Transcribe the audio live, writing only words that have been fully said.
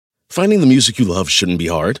Finding the music you love shouldn't be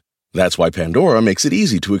hard. That's why Pandora makes it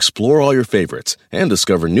easy to explore all your favorites and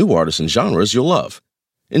discover new artists and genres you'll love.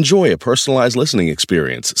 Enjoy a personalized listening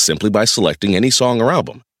experience simply by selecting any song or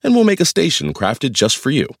album, and we'll make a station crafted just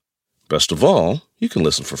for you. Best of all, you can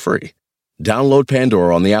listen for free. Download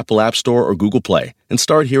Pandora on the Apple App Store or Google Play and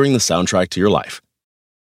start hearing the soundtrack to your life.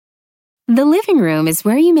 The living room is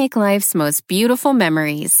where you make life's most beautiful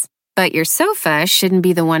memories. But your sofa shouldn't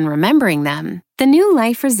be the one remembering them. The new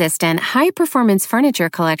life-resistant, high-performance furniture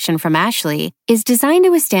collection from Ashley is designed to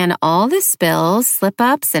withstand all the spills,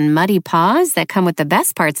 slip-ups, and muddy paws that come with the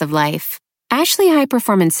best parts of life. Ashley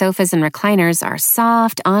high-performance sofas and recliners are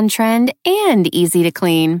soft, on-trend, and easy to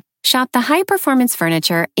clean. Shop the high-performance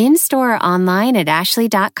furniture in-store or online at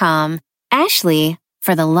ashley.com. Ashley,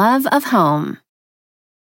 for the love of home.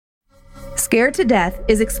 Scared to Death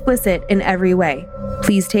is explicit in every way.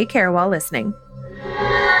 Please take care while listening.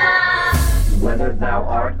 Whether thou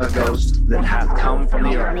art a ghost that hath come from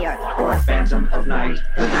the earth, or a phantom of night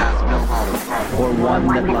that hath no heart, or one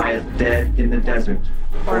that lieth dead in the desert,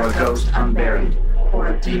 or a ghost unburied, or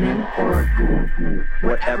a demon, or a ghoul,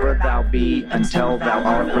 whatever thou be, until thou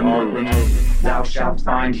art removed, thou shalt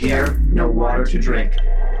find here no water to drink.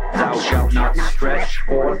 Thou shalt not stretch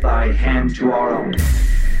forth thy hand to our own.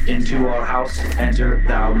 Into our house enter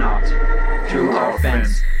thou not. Through our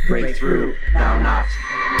fence break through thou not.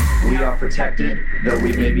 We are protected, though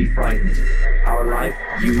we may be frightened. Our life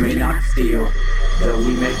you may not steal, though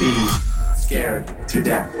we may be scared to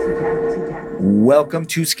death. Welcome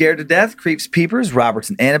to Scared to Death, Creeps, Peepers, Roberts,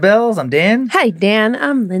 and Annabelles. I'm Dan. Hi, Dan.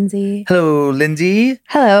 I'm Lindsay. Hello, Lindsay.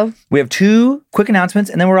 Hello. We have two quick announcements,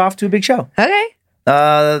 and then we're off to a big show. Okay.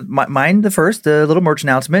 Mine, the first, the little merch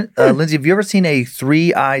announcement. Lindsay, have you ever seen a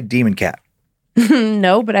three-eyed demon cat?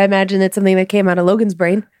 No, but I imagine it's something that came out of Logan's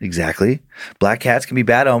brain. Exactly. Black cats can be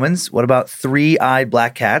bad omens. What about three-eyed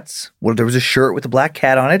black cats? What if there was a shirt with a black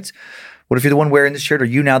cat on it? What if you're the one wearing the shirt? Are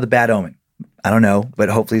you now the bad omen? I don't know, but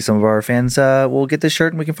hopefully some of our fans will get this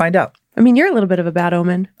shirt and we can find out. I mean, you're a little bit of a bad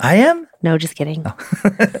omen. I am? No, just kidding.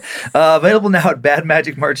 Available now at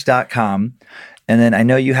badmagicmerch.com. And then I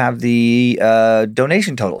know you have the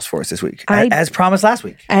donation totals for us this week, as promised last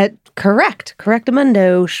week.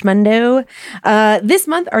 Correctamundo, schmundo. This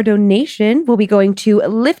month, our donation will be going to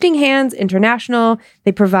Lifting Hands International.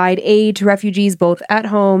 They provide aid to refugees both at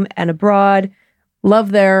home and abroad.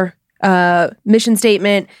 Love their mission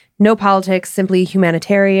statement. No politics, simply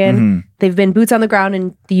humanitarian. Mm-hmm. They've been boots on the ground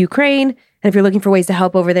in the Ukraine. And if you're looking for ways to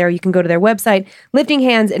help over there, you can go to their website,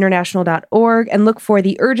 liftinghandsinternational.org, and look for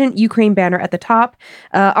the urgent Ukraine banner at the top.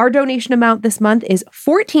 Our donation amount this month is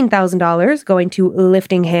 $14,000 going to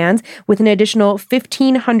Lifting Hands, with an additional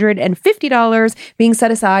 $1,550 being set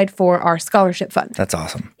aside for our scholarship fund. That's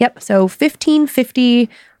awesome. Yep. So $1,550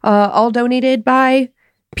 all donated by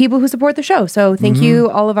people who support the show. So thank you,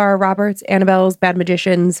 all of our Roberts, Annabelles, Bad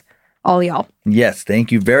Magicians, all y'all. Yes,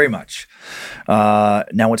 thank you very much.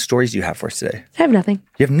 Now, what stories do you have for us today? I have nothing.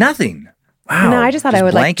 You have nothing? Wow. No, I just thought I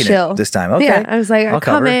would like chill this time. Okay. Yeah, I was like, I'll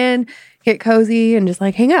come in, get cozy, and just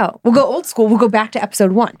like hang out. We'll go old school. We'll go back to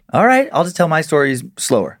episode 1. All right. I'll just tell my stories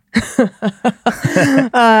slower. No,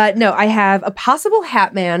 I have a possible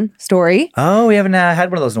Hat Man story. Oh, we haven't had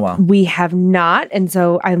one of those in a while. We have not. And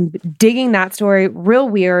so I'm digging that story. Real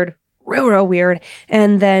weird. Real weird.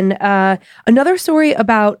 And then another story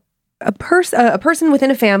about a person within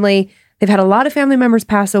a family. They've had a lot of family members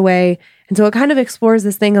pass away. And so it kind of explores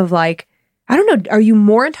this thing of like, I don't know, are you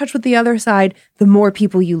more in touch with the other side the more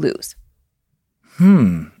people you lose?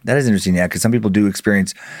 That is interesting, yeah, because some people do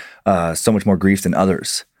experience so much more grief than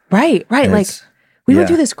others. Right. Like, we went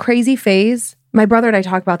through this crazy phase. My brother and I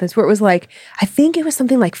talk about this, where it was like, I think it was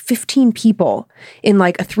something like 15 people in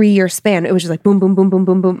like a 3-year span. It was just like boom, boom, boom, boom,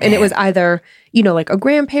 boom, boom. And it was either, like a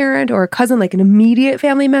grandparent or a cousin, like an immediate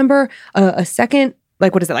family member, a second,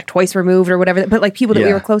 like, what is it, like twice removed or whatever, but like people that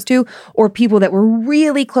we were close to, or people that were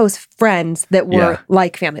really close friends that were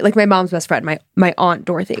like family, like my mom's best friend, my aunt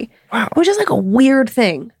Dorothy. Wow. Which is like a weird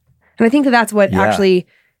thing. And I think that that's what actually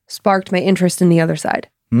sparked my interest in the other side.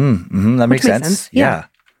 That makes sense. Yeah.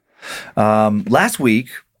 Last week,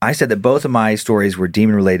 I said that both of my stories were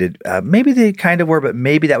demon related. Maybe they kind of were, but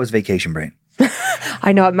maybe that was vacation brain.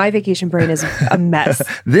 I know. My vacation brain is a mess.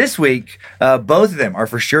 This week, both of them are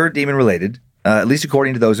for sure demon related, at least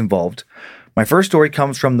according to those involved. My first story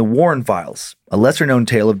comes from the Warren Files, a lesser known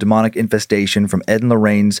tale of demonic infestation from Ed and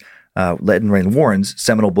Lorraine Warren's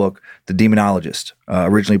seminal book, The Demonologist,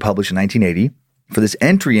 originally published in 1980. For this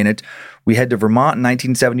entry in it, we head to Vermont in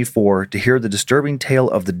 1974 to hear the disturbing tale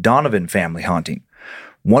of the Donovan family haunting.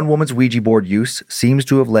 One woman's Ouija board use seems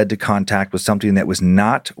to have led to contact with something that was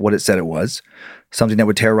not what it said it was, something that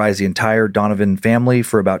would terrorize the entire Donovan family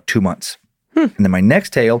for about 2 months. And then my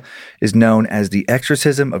next tale is known as The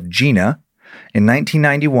Exorcism of Gina. In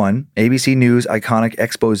 1991, ABC News' iconic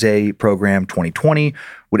expose program 2020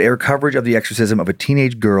 would air coverage of the exorcism of a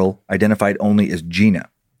teenage girl identified only as Gina.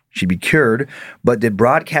 She'd be cured, but did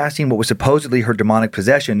broadcasting what was supposedly her demonic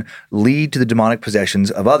possession lead to the demonic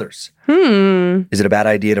possessions of others? Is it a bad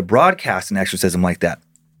idea to broadcast an exorcism like that?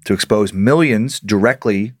 To expose millions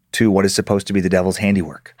directly to what is supposed to be the devil's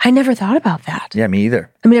handiwork? I never thought about that. Yeah, me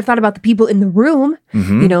either. I mean, I've thought about the people in the room,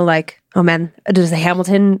 you know, like, oh man, does the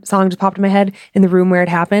Hamilton song just popped in my head in the room where it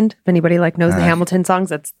happened? If anybody like knows the Hamilton songs,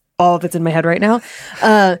 that's all that's in my head right now.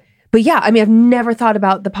 But yeah, I mean, I've never thought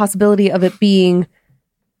about the possibility of it being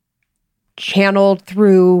channeled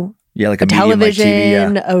through like a medium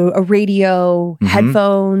television, like TV, a radio,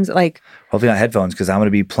 headphones, like. Hopefully not headphones, because I'm going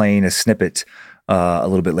to be playing a snippet a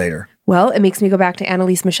little bit later. Well, it makes me go back to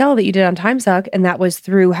Annalise Michelle that you did on Time Suck, and that was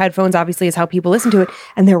through headphones, obviously, is how people listen to it.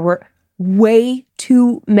 And there were way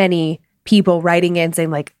too many people writing in saying,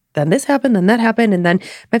 like, then this happened, then that happened, and then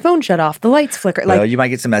my phone shut off, the lights flickered. Like, Well, you might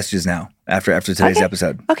get some messages now after today's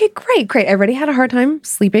episode. Okay, great. I already had a hard time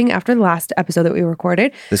sleeping after the last episode that we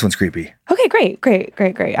recorded. This one's creepy. Okay,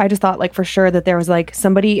 great. I just thought, like, for sure that there was, like,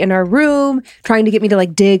 somebody in our room trying to get me to,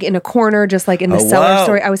 like, dig in a corner, just like in the cellar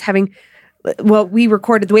story. I was having... Well,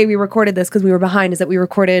 the way we recorded this, because we were behind, is that we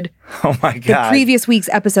recorded Oh my God. the previous week's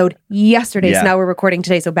episode yesterday. Yeah. So now we're recording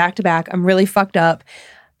today. So back to back. I'm really fucked up.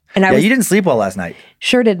 And You didn't sleep well last night.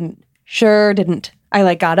 Sure didn't. I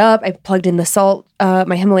like got up. I plugged in the salt,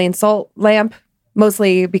 my Himalayan salt lamp,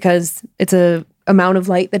 mostly because it's a amount of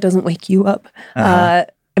light that doesn't wake you up. I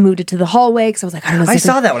moved it to the hallway because I was like, I don't know. I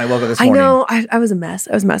saw that when I woke up this morning. I know. I was a mess.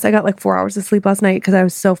 I got like 4 hours of sleep last night because I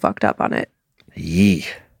was so fucked up on it. Yee.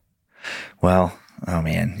 Well, oh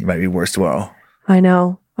man, you might be worse tomorrow. I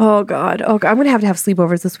know. Oh God. I'm going to have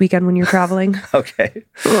sleepovers this weekend when you're traveling. Okay.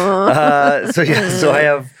 So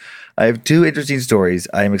I have two interesting stories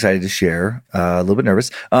I am excited to share. A little bit nervous.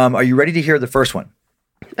 Are you ready to hear the first one?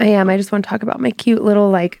 I am. I just want to talk about my cute little,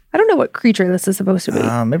 like, I don't know what creature this is supposed to be.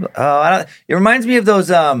 It reminds me of those.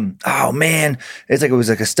 Oh man, it was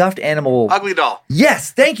like a stuffed animal. Ugly doll.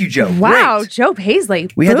 Yes, thank you, Joe. Wow, Great. Joe Paisley.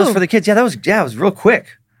 We had those Boom. for the kids. Yeah, it was real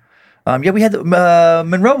quick. We had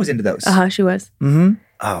Monroe was into those. She was.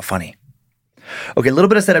 Oh, funny. Okay, a little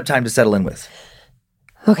bit of setup time to settle in with.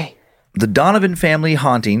 Okay. The Donovan family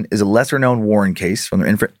haunting is a lesser-known Warren case from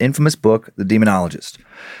their infamous book, The Demonologist.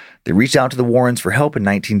 They reached out to the Warrens for help in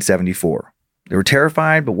 1974. They were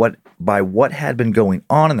terrified by what had been going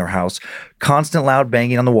on in their house, constant loud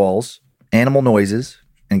banging on the walls, animal noises,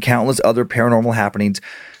 and countless other paranormal happenings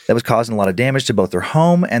that was causing a lot of damage to both their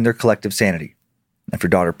home and their collective sanity. After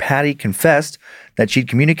daughter Patty confessed that she'd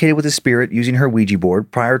communicated with a spirit using her Ouija board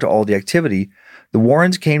prior to all the activity, the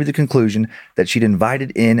Warrens came to the conclusion that she'd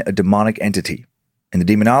invited in a demonic entity. In The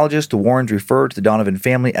Demonologist, the Warrens referred to the Donovan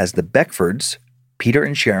family as the Beckfords, Peter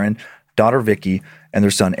and Sharon, daughter Vicky, and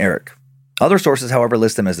their son Eric. Other sources, however,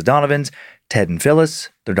 list them as the Donovans, Ted and Phyllis,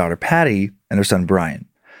 their daughter Patty, and their son Brian.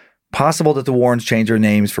 Possible that the Warrens changed their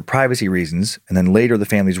names for privacy reasons, and then later the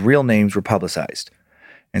family's real names were publicized.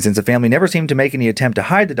 And since the family never seemed to make any attempt to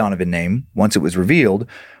hide the Donovan name once it was revealed,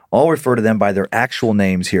 I'll refer to them by their actual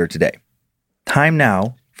names here today. Time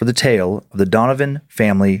now for the tale of the Donovan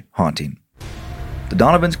family haunting. The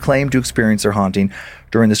Donovans claimed to experience their haunting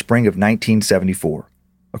during the spring of 1974.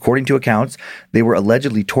 According to accounts, they were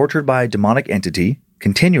allegedly tortured by a demonic entity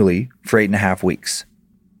continually for 8.5 weeks.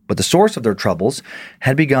 But the source of their troubles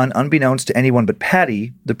had begun unbeknownst to anyone but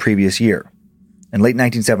Patty the previous year. In late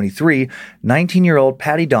 1973, 19-year-old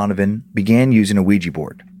Patty Donovan began using a Ouija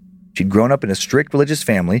board. She'd grown up in a strict religious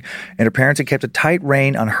family, and her parents had kept a tight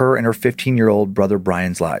rein on her and her 15-year-old brother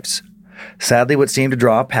Brian's lives. Sadly, what seemed to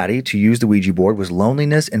draw Patty to use the Ouija board was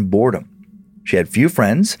loneliness and boredom. She had few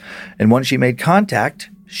friends, and once she made contact,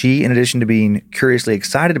 she, in addition to being curiously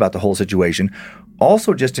excited about the whole situation,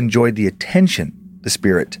 also just enjoyed the attention the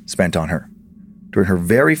spirit spent on her. During her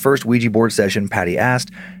very first Ouija board session, Patty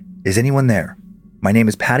asked, "Is anyone there? My name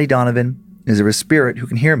is Patty Donovan. Is there a spirit who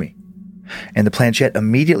can hear me?" And the planchette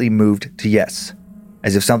immediately moved to yes,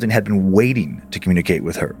 as if something had been waiting to communicate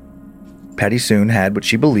with her. Patty soon had what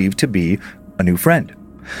she believed to be a new friend,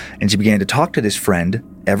 and she began to talk to this friend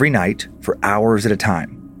every night for hours at a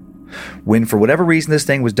time. When, for whatever reason, this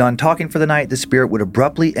thing was done talking for the night, the spirit would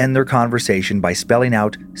abruptly end their conversation by spelling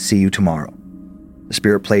out, "See you tomorrow." The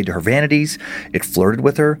spirit played to her vanities. It flirted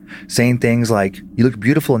with her, saying things like, "You look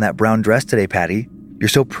beautiful in that brown dress today, Patty. You're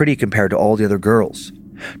so pretty compared to all the other girls.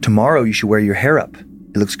 Tomorrow you should wear your hair up.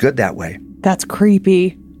 It looks good that way. That's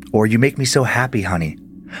creepy. Or you make me so happy, honey.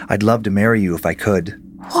 I'd love to marry you if I could.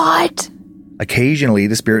 What? Occasionally,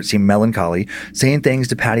 the spirit seemed melancholy, saying things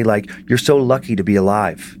to Patty like, you're so lucky to be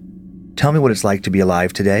alive. Tell me what it's like to be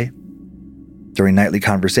alive today. During nightly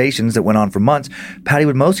conversations that went on for months, Patty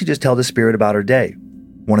would mostly just tell the spirit about her day.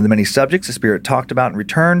 One of the many subjects the spirit talked about in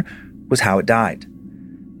return was how it died.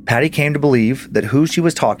 Patty came to believe that who she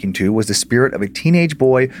was talking to was the spirit of a teenage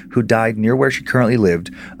boy who died near where she currently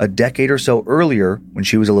lived a decade or so earlier when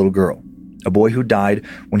she was a little girl. A boy who died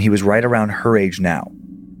when he was right around her age now.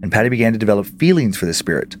 And Patty began to develop feelings for the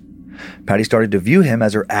spirit. Patty started to view him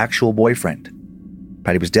as her actual boyfriend.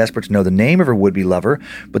 Patty was desperate to know the name of her would-be lover,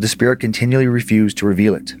 but the spirit continually refused to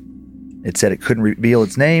reveal it. It said it couldn't reveal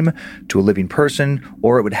its name to a living person,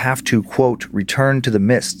 or it would have to, quote, return to the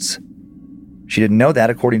mists. She didn't know that,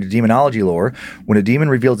 according to demonology lore, when a demon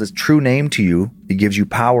reveals its true name to you, it gives you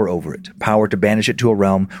power over it, power to banish it to a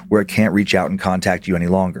realm where it can't reach out and contact you any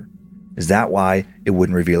longer. Is that why it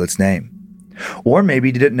wouldn't reveal its name? Or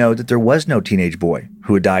maybe did it know that there was no teenage boy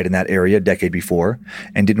who had died in that area a decade before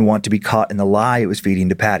and didn't want to be caught in the lie it was feeding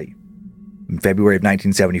to Patty. In February of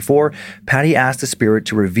 1974, Patty asked the spirit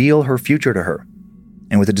to reveal her future to her.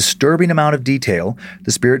 And with a disturbing amount of detail,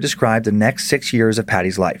 the spirit described the next 6 years of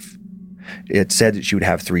Patty's life. It said that she would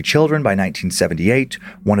have 3 children by 1978,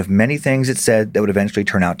 one of many things it said that would eventually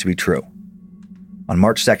turn out to be true. On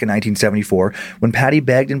March 2nd, 1974, when Patty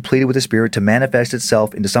begged and pleaded with the spirit to manifest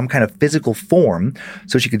itself into some kind of physical form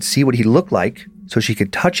so she could see what he looked like, so she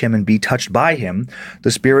could touch him and be touched by him,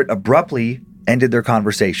 the spirit abruptly ended their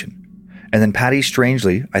conversation. And then Patty,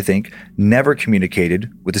 strangely, I think, never communicated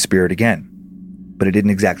with the spirit again. But it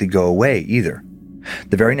didn't exactly go away either.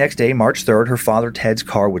 The very next day, March 3rd, her father Ted's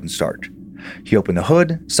car wouldn't start. He opened the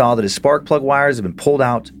hood, saw that his spark plug wires had been pulled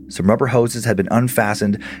out, some rubber hoses had been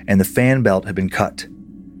unfastened, and the fan belt had been cut.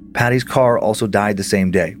 Patty's car also died the same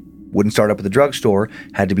day. Wouldn't start up at the drugstore,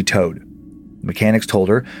 had to be towed. The mechanics told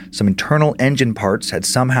her some internal engine parts had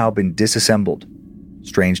somehow been disassembled.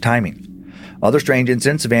 Strange timing. Other strange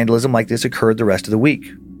incidents of vandalism like this occurred the rest of the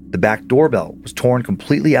week. The back doorbell was torn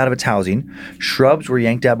completely out of its housing, shrubs were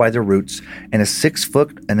yanked out by their roots, and a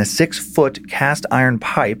 6-foot cast iron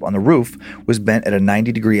pipe on the roof was bent at a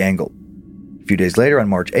 90-degree angle. A few days later, on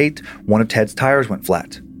March 8th, one of Ted's tires went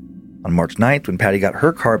flat. On March 9th, when Patty got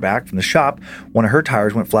her car back from the shop, one of her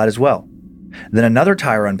tires went flat as well. Then another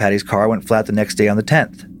tire on Patty's car went flat the next day on the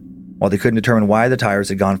 10th. While they couldn't determine why the tires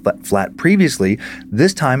had gone flat previously,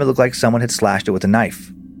 this time it looked like someone had slashed it with a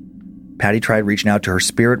knife. Patty tried reaching out to her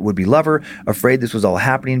spirit would-be lover, afraid this was all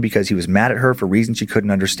happening because he was mad at her for reasons she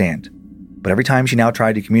couldn't understand. But every time she now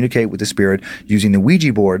tried to communicate with the spirit using the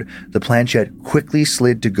Ouija board, the planchette quickly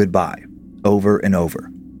slid to goodbye, over and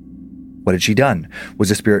over. What had she done? Was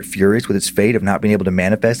the spirit furious with its fate of not being able to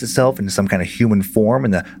manifest itself into some kind of human form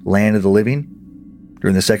in the land of the living?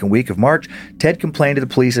 During the second week of March, Ted complained to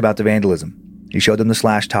the police about the vandalism. He showed them the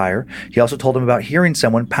slashed tire. He also told them about hearing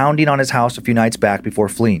someone pounding on his house a few nights back before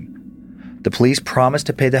fleeing. The police promised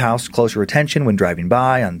to pay the house closer attention when driving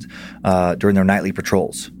by during their nightly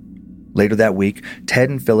patrols. Later that week, Ted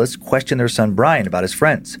and Phyllis questioned their son Brian about his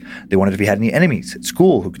friends. They wondered if he had any enemies at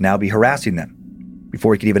school who could now be harassing them.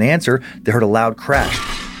 Before he could even answer, they heard a loud crash.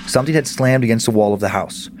 Something had slammed against the wall of the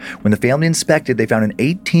house. When the family inspected, they found an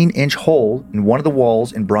 18-inch hole in one of the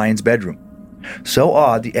walls in Brian's bedroom. So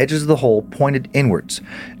odd, the edges of the hole pointed inwards,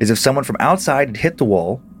 as if someone from outside had hit the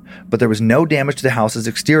wall, but there was no damage to the house's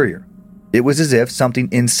exterior. It was as if something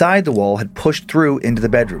inside the wall had pushed through into the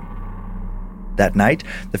bedroom. That night,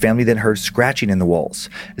 the family then heard scratching in the walls,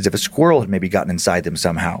 as if a squirrel had maybe gotten inside them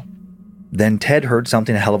somehow. Then Ted heard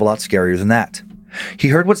something a hell of a lot scarier than that. He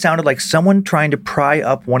heard what sounded like someone trying to pry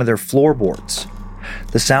up one of their floorboards.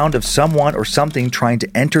 The sound of someone or something trying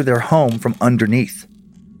to enter their home from underneath.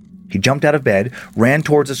 He jumped out of bed, ran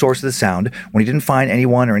towards the source of the sound. When he didn't find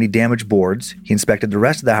anyone or any damaged boards, he inspected the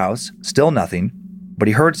rest of the house, still nothing, but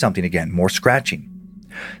he heard something again, more scratching.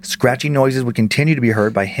 Scratching noises would continue to be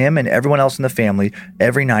heard by him and everyone else in the family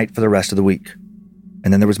every night for the rest of the week.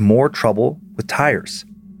 And then there was more trouble with tires.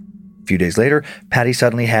 A few days later, Patty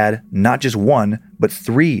suddenly had not just 1, but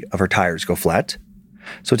 3 of her tires go flat.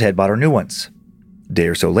 So Ted bought her new ones. A day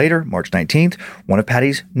or so later, March 19th, one of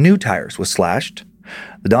Patty's new tires was slashed.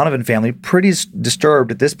 The Donovan family, pretty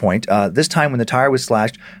disturbed at this point. This time when the tire was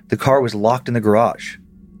slashed, the car was locked in the garage.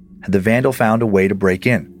 Had the vandal found a way to break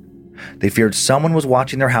in? They feared someone was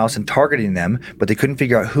watching their house and targeting them, but they couldn't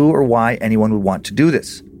figure out who or why anyone would want to do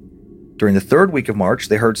this. During the third week of March,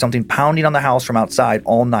 they heard something pounding on the house from outside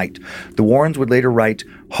all night. The Warrens would later write,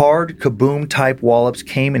 hard kaboom-type wallops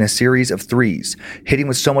came in a series of 3s, hitting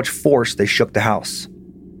with so much force they shook the house.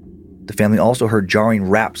 The family also heard jarring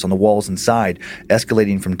raps on the walls inside,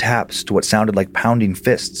 escalating from taps to what sounded like pounding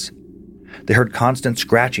fists. They heard constant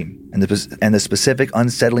scratching and the specific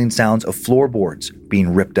unsettling sounds of floorboards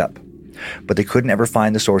being ripped up, but they couldn't ever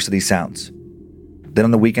find the source of these sounds. Then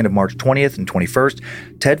on the weekend of March 20th and 21st,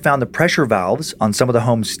 Ted found the pressure valves on some of the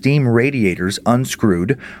home's steam radiators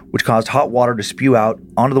unscrewed, which caused hot water to spew out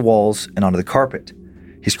onto the walls and onto the carpet.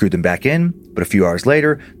 He screwed them back in, but a few hours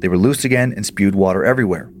later, they were loose again and spewed water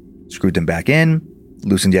everywhere. Screwed them back in,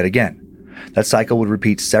 loosened yet again. That cycle would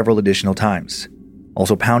repeat several additional times.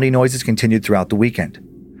 Also, pounding noises continued throughout the weekend.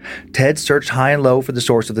 Ted searched high and low for the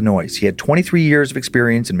source of the noise. He had 23 years of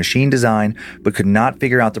experience in machine design, but could not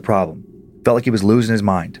figure out the problem. Felt like he was losing his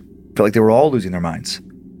mind. Felt like they were all losing their minds.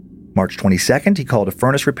 March 22nd, he called a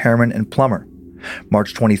furnace repairman and plumber.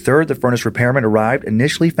 March 23rd, the furnace repairman arrived,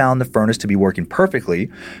 initially found the furnace to be working perfectly,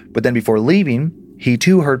 but then before leaving, he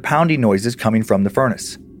too heard pounding noises coming from the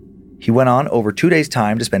furnace. He went on over 2 days'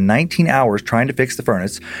 time to spend 19 hours trying to fix the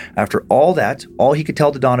furnace. After all that, all he could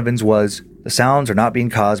tell the Donovans was, the sounds are not being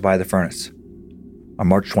caused by the furnace. On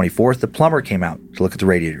March 24th, the plumber came out to look at the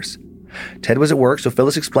radiators. Ted was at work, so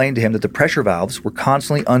Phyllis explained to him that the pressure valves were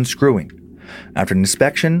constantly unscrewing. After an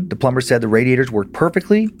inspection, the plumber said the radiators worked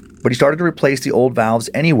perfectly, but he started to replace the old valves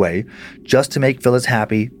anyway, just to make Phyllis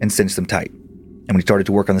happy and cinch them tight. And when he started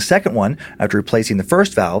to work on the second one, after replacing the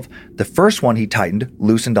first valve, the first one he tightened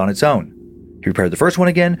loosened on its own. He repaired the first one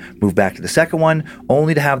again, moved back to the second one,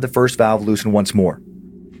 only to have the first valve loosen once more.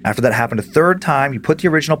 After that happened a third time, he put the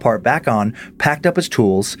original part back on, packed up his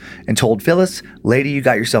tools, and told Phyllis, "Lady, you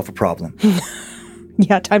got yourself a problem."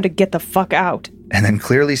 Yeah, time to get the fuck out. And then,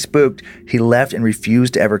 clearly spooked, he left and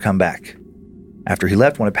refused to ever come back. After he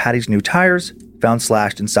left, one of Patty's new tires found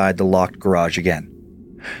slashed inside the locked garage again.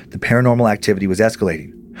 The paranormal activity was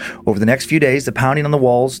escalating. Over the next few days, the pounding on the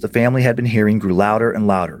walls the family had been hearing grew louder and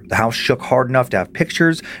louder. The house shook hard enough to have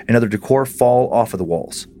pictures and other decor fall off of the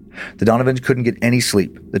walls. The Donovans couldn't get any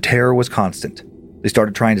sleep. The terror was constant. They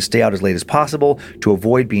started trying to stay out as late as possible to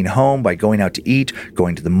avoid being home by going out to eat,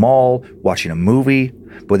 going to the mall, watching a movie.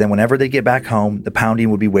 But then whenever they get back home, the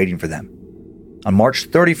pounding would be waiting for them. On March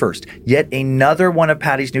 31st, yet another one of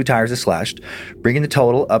Patty's new tires is slashed, bringing the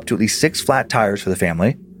total up to at least 6 flat tires for the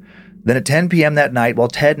family. Then at 10 p.m. that night, while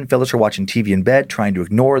Ted and Phyllis are watching TV in bed, trying to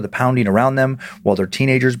ignore the pounding around them, while their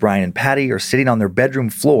teenagers, Brian and Patty, are sitting on their bedroom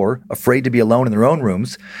floor, afraid to be alone in their own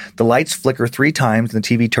rooms, the lights flicker 3 times and the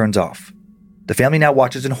TV turns off. The family now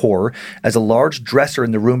watches in horror as a large dresser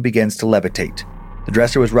in the room begins to levitate. The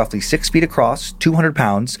dresser was roughly 6 feet across, 200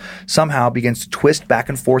 pounds, somehow begins to twist back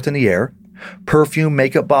and forth in the air. Perfume,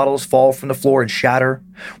 makeup bottles fall from the floor and shatter.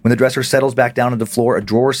 When the dresser settles back down to the floor, a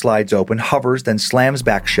drawer slides open, hovers, then slams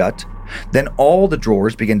back shut. Then all the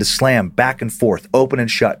drawers begin to slam back and forth, open and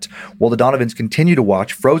shut, while the Donovans continue to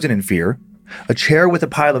watch, frozen in fear. A chair with a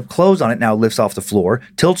pile of clothes on it now lifts off the floor,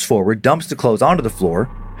 tilts forward, dumps the clothes onto the floor.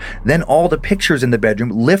 Then all the pictures in the bedroom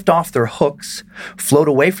lift off their hooks, float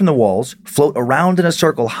away from the walls, float around in a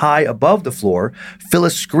circle high above the floor.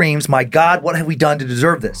 Phyllis screams, "My God, what have we done to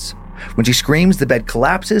deserve this?" When she screams, the bed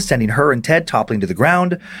collapses, sending her and Ted toppling to the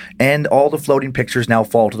ground, and all the floating pictures now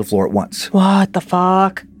fall to the floor at once. What the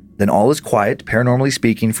fuck? Then all is quiet, paranormally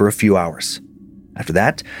speaking, for a few hours. After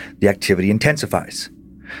that, the activity intensifies.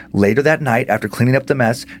 Later that night, after cleaning up the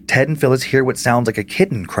mess, Ted and Phyllis hear what sounds like a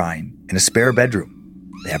kitten crying in a spare bedroom.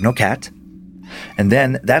 They have no cat. And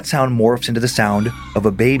then that sound morphs into the sound of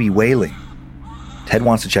a baby wailing. Ted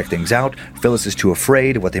wants to check things out. Phyllis is too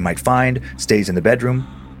afraid of what they might find, stays in the bedroom.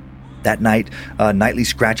 That night, nightly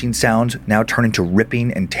scratching sounds now turn into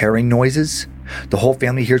ripping and tearing noises. The whole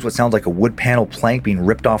family hears what sounds like a wood panel plank being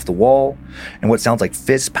ripped off the wall, and what sounds like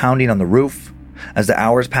fists pounding on the roof. As the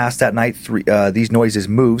hours pass that night, these noises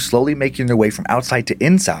move, slowly making their way from outside to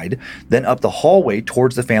inside, then up the hallway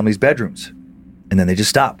towards the family's bedrooms. And then they just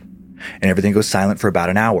stop, and everything goes silent for about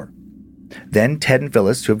an hour. Then Ted and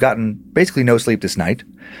Phyllis, who have gotten basically no sleep this night,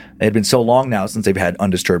 it had been so long now since they've had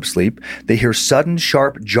undisturbed sleep, they hear sudden,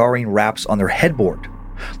 sharp, jarring raps on their headboard,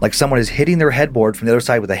 like someone is hitting their headboard from the other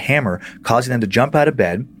side with a hammer, causing them to jump out of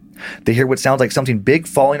bed. They hear what sounds like something big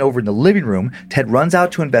falling over in the living room. Ted runs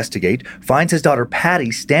out to investigate, finds his daughter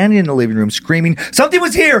Patty standing in the living room screaming, "Something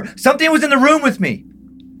was here! Something was in the room with me!"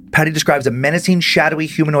 Patty describes a menacing, shadowy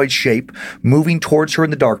humanoid shape moving towards her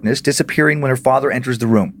in the darkness, disappearing when her father enters the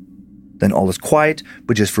room. Then all is quiet,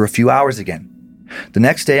 but just for a few hours again. The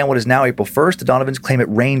next day, on what is now April 1st, the Donovans claim it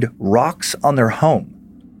rained rocks on their home.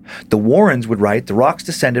 The Warrens would write, the rocks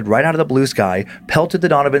descended right out of the blue sky, pelted the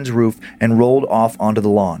Donovans' roof, and rolled off onto the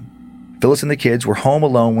lawn. Phyllis and the kids were home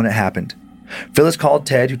alone when it happened. Phyllis called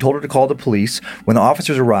Ted, who told her to call the police. When the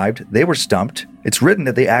officers arrived, they were stumped. It's written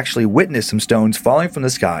that they actually witnessed some stones falling from the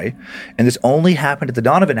sky, and this only happened at the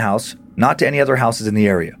Donovan house, not to any other houses in the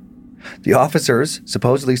area. The officers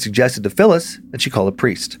supposedly suggested to Phyllis that she call a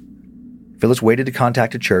priest. Phyllis waited to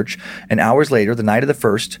contact a church, and hours later, the night of the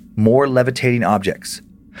 1st, more levitating objects.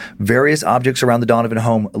 Various objects around the Donovan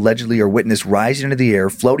home allegedly are witnessed rising into the air,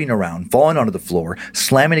 floating around, falling onto the floor,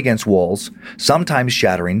 slamming against walls, sometimes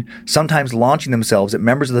shattering, sometimes launching themselves at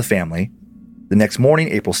members of the family. The next morning,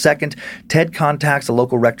 April 2nd, Ted contacts a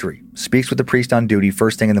local rectory, speaks with the priest on duty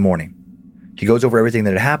first thing in the morning. He goes over everything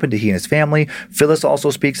that had happened to he and his family. Phyllis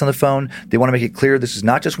also speaks on the phone. They want to make it clear this is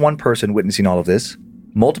not just one person witnessing all of this.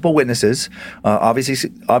 Multiple witnesses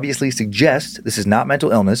obviously suggest this is not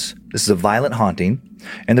mental illness, this is a violent haunting,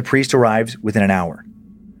 and the priest arrives within an hour.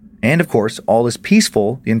 And of course, all is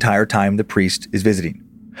peaceful the entire time the priest is visiting.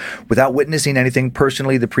 Without witnessing anything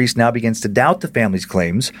personally, the priest now begins to doubt the family's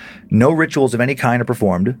claims. No rituals of any kind are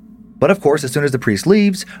performed. But of course, as soon as the priest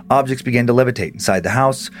leaves, objects begin to levitate inside the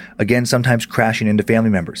house, again sometimes crashing into family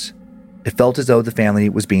members. It felt as though the family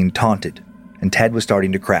was being taunted, and Ted was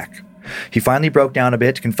starting to crack. He finally broke down a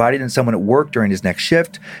bit, confided in someone at work during his next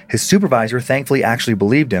shift. His supervisor thankfully actually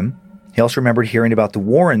believed him. He also remembered hearing about the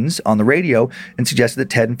Warrens on the radio and suggested that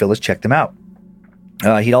Ted and Phyllis check them out.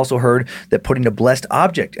 He'd also heard that putting a blessed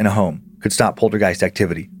object in a home could stop poltergeist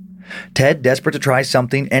activity. Ted, desperate to try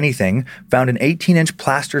something, anything, found an 18-inch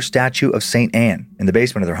plaster statue of St. Anne in the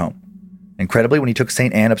basement of their home. Incredibly, when he took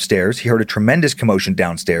St. Anne upstairs, he heard a tremendous commotion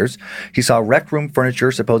downstairs. He saw rec room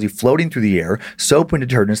furniture supposedly floating through the air, soap and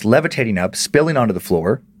detergents levitating up, spilling onto the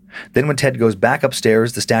floor. Then when Ted goes back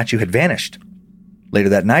upstairs, the statue had vanished. Later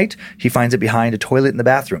that night, he finds it behind a toilet in the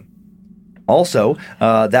bathroom. Also,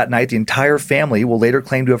 that night, the entire family will later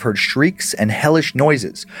claim to have heard shrieks and hellish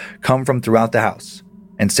noises come from throughout the house.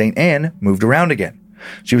 And St. Anne moved around again.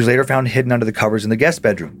 She was later found hidden under the covers in the guest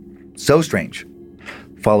bedroom. So strange.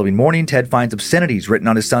 Following morning, Ted finds obscenities written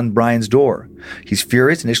on his son Brian's door. He's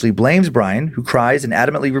furious, initially blames Brian, who cries and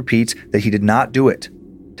adamantly repeats that he did not do it.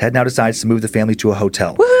 Ted now decides to move the family to a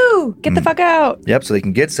hotel. Woohoo! Get the fuck out! Yep, so they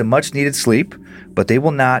can get some much-needed sleep, but they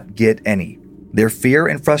will not get any. Their fear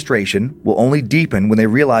and frustration will only deepen when they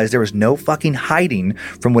realize there is no fucking hiding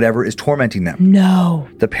from whatever is tormenting them. No.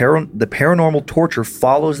 The paranormal torture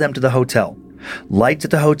follows them to the hotel. Lights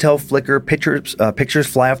at the hotel flicker, pictures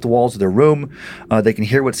fly off the walls of their room. They can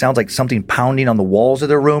hear what sounds like something pounding on the walls of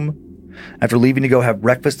their room. After leaving to go have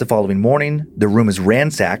breakfast the following morning, their room is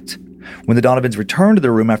ransacked. When the Donovans return to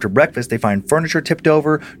their room after breakfast, they find furniture tipped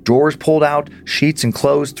over, drawers pulled out, sheets and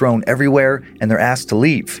clothes thrown everywhere, and they're asked to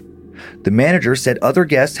leave. The manager said other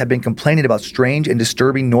guests had been complaining about strange and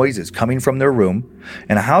disturbing noises coming from their room,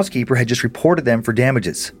 and a housekeeper had just reported them for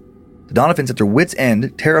damages. The Donovans, at their wits'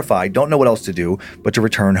 end, terrified, don't know what else to do but to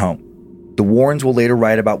return home. The Warrens will later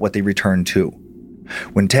write about what they returned to.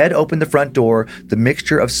 When Ted opened the front door, the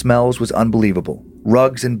mixture of smells was unbelievable.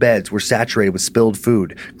 Rugs and beds were saturated with spilled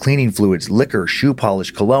food, cleaning fluids, liquor, shoe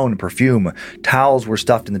polish, cologne, perfume. Towels were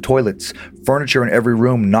stuffed in the toilets. Furniture in every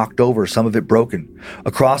room knocked over, some of it broken.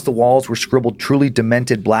 Across the walls were scribbled truly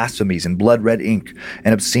demented blasphemies in blood-red ink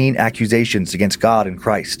and obscene accusations against God and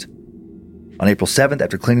Christ. On April 7th,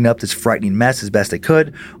 after cleaning up this frightening mess as best they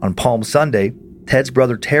could, on Palm Sunday, Ted's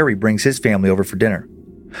brother Terry brings his family over for dinner.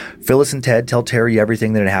 Phyllis and Ted tell Terry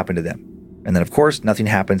everything that had happened to them. And then, of course, nothing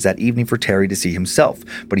happens that evening for Terry to see himself,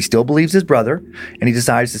 but he still believes his brother, and he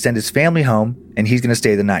decides to send his family home, and he's going to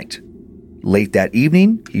stay the night. Late that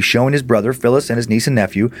evening, he's showing his brother, Phyllis, and his niece and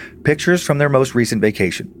nephew pictures from their most recent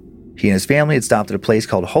vacation. He and his family had stopped at a place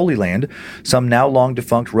called Holy Land, some now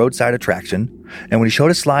long-defunct roadside attraction, and when he showed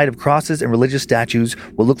a slide of crosses and religious statues,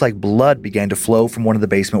 what looked like blood began to flow from one of the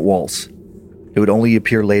basement walls. It would only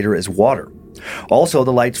appear later as water. Also,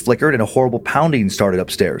 the lights flickered and a horrible pounding started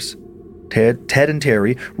upstairs. Ted and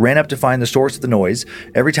Terry ran up to find the source of the noise.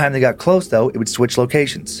 Every time they got close, though, it would switch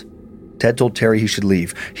locations. Ted told Terry he should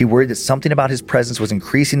leave. He worried that something about his presence was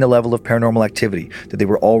increasing the level of paranormal activity that they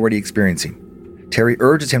were already experiencing. Terry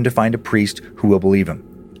urges him to find a priest who will believe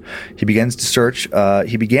him. He began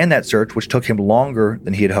that search, which took him longer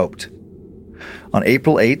than he had hoped. On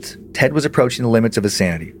April 8th, Ted was approaching the limits of his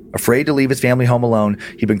sanity. Afraid to leave his family home alone,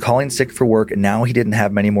 he'd been calling sick for work, and now he didn't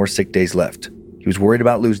have many more sick days left. He was worried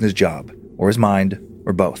about losing his job, or his mind,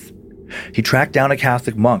 or both. He tracked down a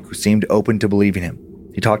Catholic monk who seemed open to believing him.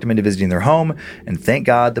 He talked him into visiting their home, and thank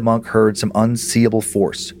God the monk heard some unseeable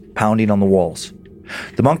force pounding on the walls.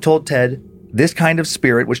 The monk told Ted, "This kind of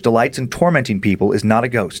spirit which delights in tormenting people is not a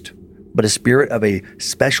ghost, but a spirit of a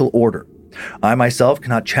special order. I myself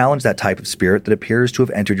cannot challenge that type of spirit that appears to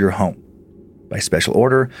have entered your home." By special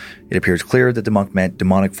order, it appears clear that the monk meant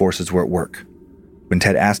demonic forces were at work. When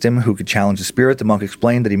Ted asked him who could challenge the spirit, the monk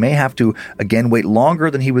explained that he may have to again wait longer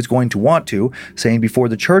than he was going to want to, saying before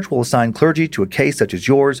the church will assign clergy to a case such as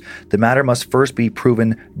yours, the matter must first be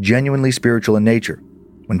proven genuinely spiritual in nature.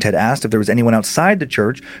 When Ted asked if there was anyone outside the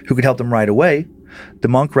church who could help them right away, the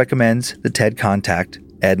monk recommends that Ted contact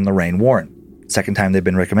Ed and Lorraine Warren. Second time they've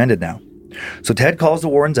been recommended now. So Ted calls the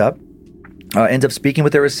Warrens up, ends up speaking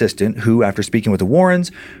with their assistant, who, after speaking with the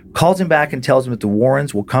Warrens, calls him back and tells him that the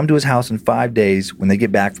Warrens will come to his house in 5 days when they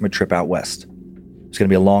get back from a trip out west. It's going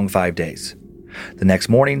to be a long 5 days. The next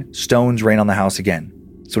morning, stones rain on the house again.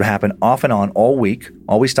 So it happened off and on all week,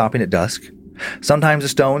 always stopping at dusk. Sometimes the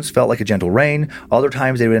stones felt like a gentle rain. Other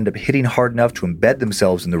times they would end up hitting hard enough to embed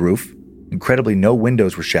themselves in the roof. Incredibly, no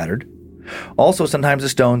windows were shattered. Also, sometimes the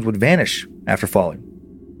stones would vanish after falling.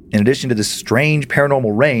 In addition to this strange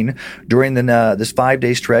paranormal rain, during this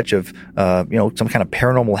 5-day stretch of, some kind of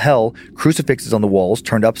paranormal hell, crucifixes on the walls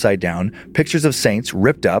turned upside down, pictures of saints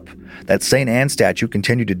ripped up, that St. Anne statue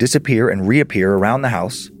continued to disappear and reappear around the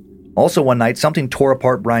house. Also one night, something tore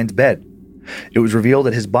apart Brian's bed. It was revealed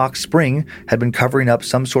that his box spring had been covering up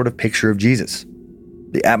some sort of picture of Jesus.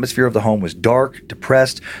 The atmosphere of the home was dark,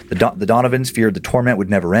 depressed. The Donovans feared the torment would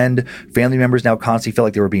never end. Family members now constantly felt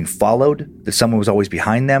like they were being followed, that someone was always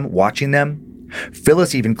behind them, watching them.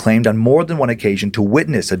 Phyllis even claimed on more than one occasion to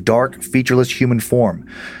witness a dark, featureless human form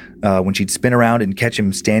when she'd spin around and catch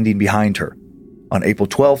him standing behind her. On April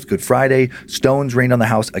 12th, Good Friday, stones rained on the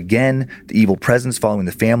house again. The evil presence following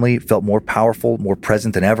the family felt more powerful, more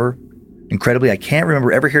present than ever. Incredibly, I can't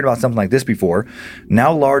remember ever hearing about something like this before.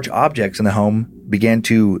 Now large objects in the home began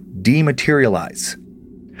to dematerialize.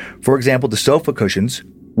 For example, the sofa cushions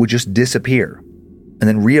would just disappear and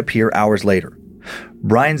then reappear hours later.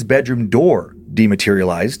 Brian's bedroom door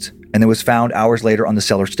dematerialized and then was found hours later on the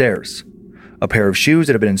cellar stairs. A pair of shoes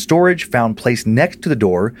that had been in storage found placed next to the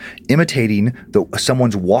door, imitating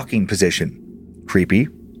someone's walking position. Creepy.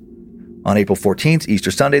 On April 14th,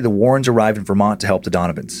 Easter Sunday, the Warrens arrive in Vermont to help the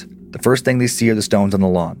Donovans. The first thing they see are the stones on the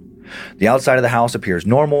lawn. The outside of the house appears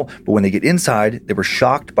normal, but when they get inside, they were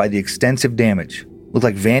shocked by the extensive damage. It looked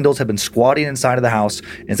like vandals had been squatting inside of the house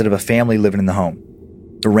instead of a family living in the home.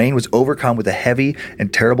 Lorraine was overcome with a heavy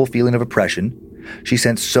and terrible feeling of oppression. She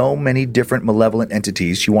sensed so many different malevolent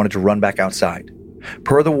entities she wanted to run back outside.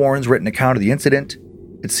 Per the Warrens' written account of the incident,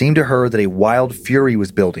 it seemed to her that a wild fury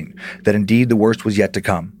was building, that indeed the worst was yet to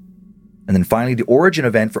come. And then finally, the origin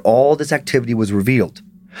event for all this activity was revealed.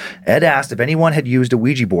 Ed asked if anyone had used a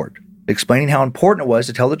Ouija board, explaining how important it was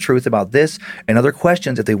to tell the truth about this and other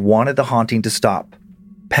questions if they wanted the haunting to stop.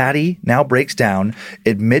 Patty now breaks down,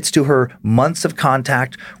 admits to her months of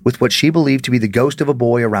contact with what she believed to be the ghost of a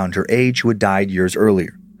boy around her age who had died years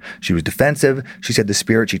earlier. She was defensive. She said the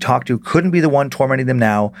spirit she talked to couldn't be the one tormenting them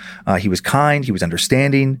now. He was kind. He was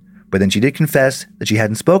understanding. But then she did confess that she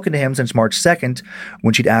hadn't spoken to him since March 2nd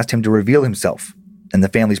when she'd asked him to reveal himself. And the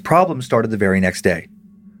family's problems started the very next day.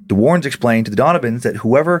 The Warrens explained to the Donovans that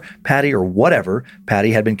whoever Patty or whatever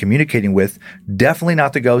Patty had been communicating with, definitely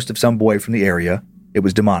not the ghost of some boy from the area. It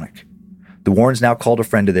was demonic. The Warrens now called a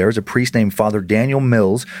friend of theirs, a priest named Father Daniel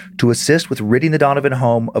Mills, to assist with ridding the Donovan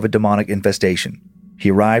home of a demonic infestation.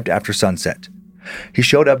 He arrived after sunset. He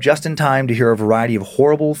showed up just in time to hear a variety of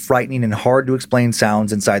horrible, frightening, and hard-to-explain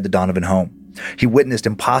sounds inside the Donovan home. He witnessed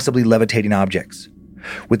impossibly levitating objects.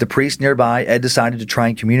 With the priest nearby, Ed decided to try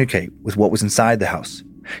and communicate with what was inside the house.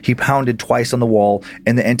 He pounded twice on the wall,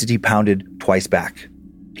 and the entity pounded twice back.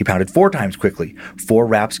 He pounded 4 times quickly. 4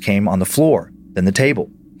 raps came on the floor, then the table.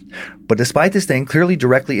 But despite this thing clearly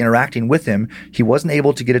directly interacting with him, he wasn't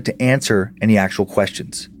able to get it to answer any actual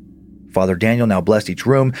questions. Father Daniel now blessed each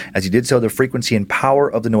room. As he did so, the frequency and power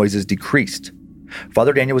of the noises decreased.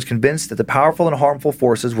 Father Daniel was convinced that the powerful and harmful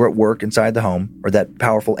forces were at work inside the home, or that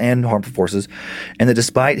powerful and harmful forces, and that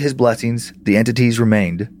despite his blessings, the entities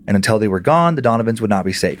remained, and until they were gone, the Donovans would not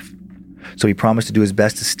be safe. So he promised to do his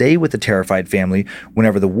best to stay with the terrified family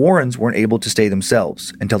whenever the Warrens weren't able to stay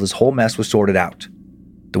themselves, until this whole mess was sorted out.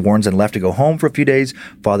 The Warrens then left to go home for a few days.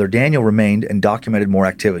 Father Daniel remained and documented more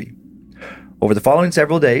activity. Over the following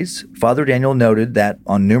several days, Father Daniel noted that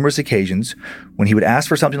on numerous occasions, when he would ask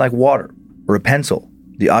for something like water or a pencil,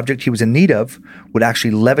 the object he was in need of would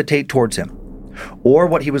actually levitate towards him, or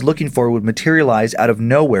what he was looking for would materialize out of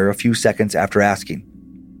nowhere a few seconds after asking.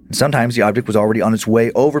 And sometimes the object was already on its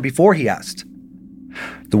way over before he asked.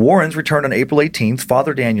 The Warrens returned on April 18th.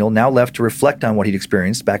 Father Daniel now left to reflect on what he'd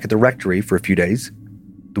experienced back at the rectory for a few days.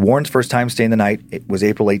 The Warrens' first time staying the night was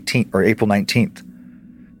April 19th.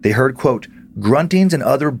 They heard, quote, gruntings and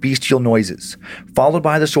other bestial noises, followed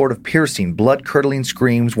by the sort of piercing, blood-curdling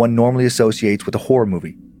screams one normally associates with a horror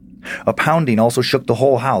movie. A pounding also shook the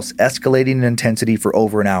whole house, escalating in intensity for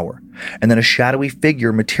over an hour, and then a shadowy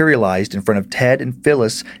figure materialized in front of Ted and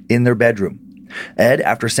Phyllis in their bedroom. Ed,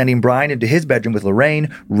 after sending Brian into his bedroom with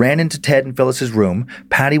Lorraine, ran into Ted and Phyllis's room.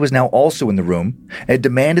 Patty was now also in the room, and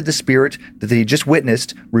demanded the spirit that they had just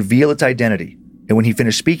witnessed reveal its identity. And when he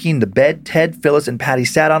finished speaking, the bed Ted, Phyllis, and Patty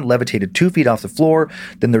sat on levitated 2 feet off the floor,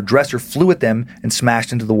 then their dresser flew at them and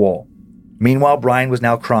smashed into the wall. Meanwhile, Brian was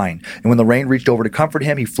now crying, and when Lorraine reached over to comfort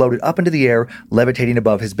him, he floated up into the air, levitating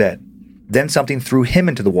above his bed. Then something threw him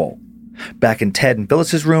into the wall. Back in Ted and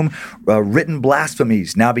Phyllis's room, written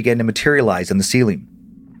blasphemies now began to materialize on the ceiling.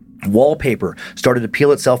 Wallpaper started to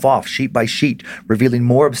peel itself off sheet by sheet, revealing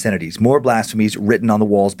more obscenities, more blasphemies written on the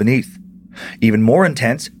walls beneath. Even more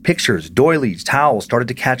intense, pictures, doilies, towels started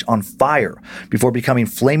to catch on fire before becoming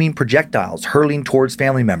flaming projectiles hurling towards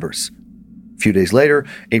family members. A few days later,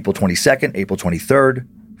 April 22nd, April 23rd,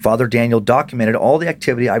 Father Daniel documented all the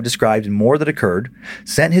activity I've described and more that occurred,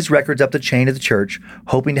 sent his records up the chain of the church,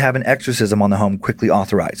 hoping to have an exorcism on the home quickly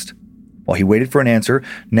authorized. While he waited for an answer,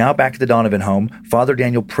 now back at the Donovan home, Father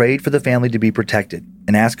Daniel prayed for the family to be protected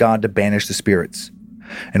and asked God to banish the spirits.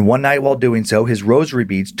 And one night while doing so, his rosary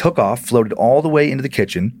beads took off, floated all the way into the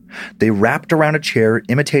kitchen. They wrapped around a chair,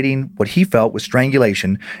 imitating what he felt was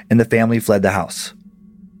strangulation, and the family fled the house.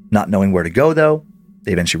 Not knowing where to go, though,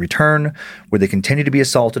 they eventually return, where they continue to be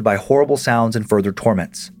assaulted by horrible sounds and further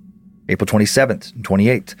torments. April 27th and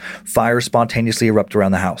 28th, fires spontaneously erupt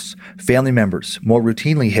around the house. Family members more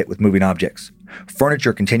routinely hit with moving objects.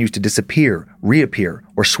 Furniture continues to disappear, reappear,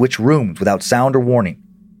 or switch rooms without sound or warning.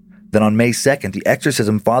 Then on May 2nd, the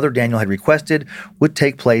exorcism Father Daniel had requested would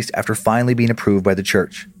take place after finally being approved by the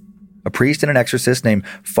church. A priest and an exorcist named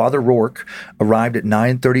Father Rourke arrived at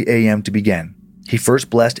 9:30 a.m. to begin. He first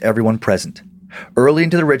blessed everyone present. Early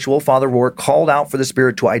into the ritual, Father Rourke called out for the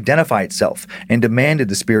spirit to identify itself and demanded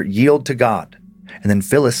the spirit yield to God. And then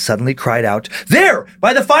Phyllis suddenly cried out, "There,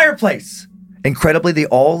 by the fireplace!" Incredibly, they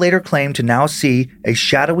all later claimed to now see a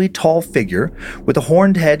shadowy, tall figure with a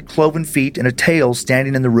horned head, cloven feet, and a tail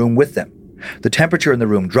standing in the room with them. The temperature in the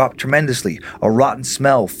room dropped tremendously. A rotten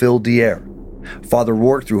smell filled the air. Father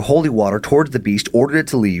Rourke threw holy water towards the beast, ordered it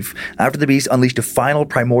to leave. After the beast unleashed a final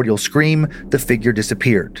primordial scream, the figure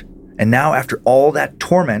disappeared. And now, after all that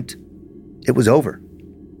torment, it was over.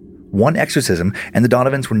 One exorcism, and the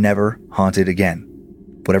Donovans were never haunted again.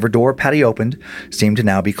 Whatever door Patty opened seemed to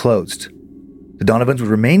now be closed. The Donovans would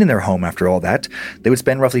remain in their home after all that. They would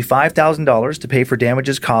spend roughly $5,000 to pay for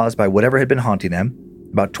damages caused by whatever had been haunting them,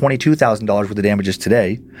 about $22,000 worth of damages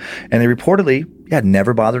today, and they reportedly had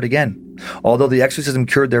never bothered again. Although the exorcism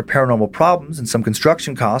cured their paranormal problems and some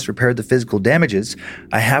construction costs repaired the physical damages,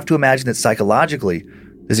 I have to imagine that psychologically,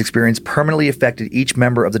 this experience permanently affected each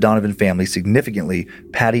member of the Donovan family significantly,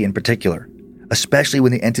 Patty in particular, especially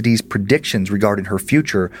when the entity's predictions regarding her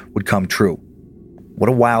future would come true. What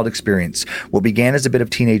a wild experience. What began as a bit of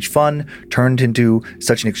teenage fun turned into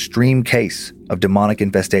such an extreme case of demonic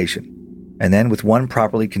infestation. And then with one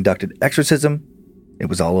properly conducted exorcism, it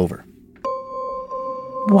was all over.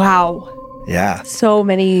 Wow. Yeah. So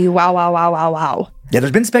many wow. Yeah,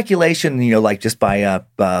 there's been speculation, like just by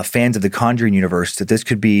fans of the Conjuring universe that this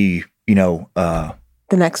could be, the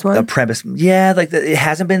next one? A premise. Yeah, it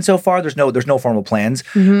hasn't been so far. There's no formal plans,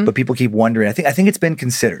 but people keep wondering. I think it's been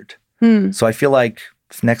considered. So I feel like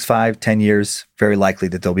next 5-10 years, very likely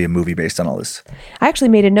that there'll be a movie based on all this. I actually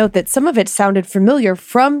made a note that some of it sounded familiar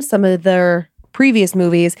from some of their previous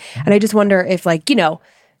movies. And I just wonder if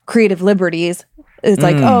creative liberties is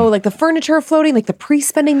like the furniture floating, like the priest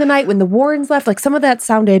spending the night when the Warrens left. Like some of that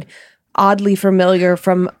sounded oddly familiar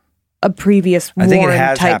from a previous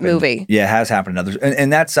Warren-type movie. Yeah, it has happened in others.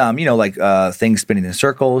 And that's, things spinning in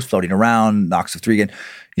circles, floating around, knocks of three again.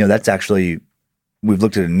 That's actually... We've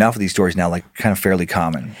looked at enough of these stories now, kind of fairly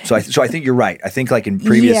common. So I think you're right. I think in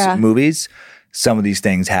previous movies, some of these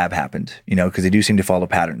things have happened, because they do seem to follow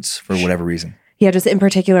patterns for whatever reason. Yeah, just in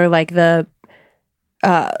particular, the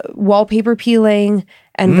wallpaper peeling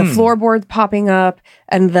and the floorboards popping up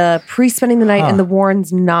and the priest spending the night and the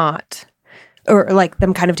Warrens not. Or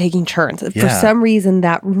them kind of taking turns. Yeah. For some reason,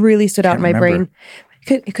 that really stood out in my brain.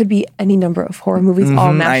 It could be any number of horror movies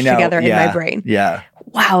all mashed together in my brain. Yeah.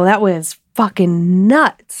 Wow, that was fucking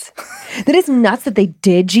nuts. That is nuts that they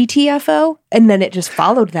did GTFO and then it just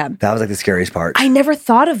followed them. That was like the scariest part. I never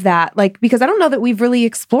thought of that, like, because I don't know that we've really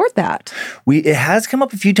explored that. It has come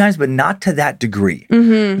up a few times, but not to that degree.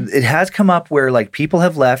 It has come up where like people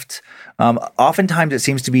have left. Oftentimes it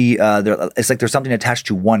seems to be, it's like there's something attached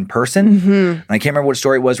to one person. And I can't remember what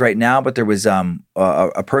story it was right now, but there was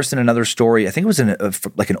a person in another story. I think it was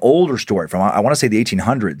like an older story from, I want to say the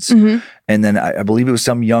 1800s. And then I believe it was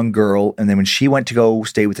some young girl. And then when she went to go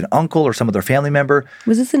stay with an uncle or some other family member.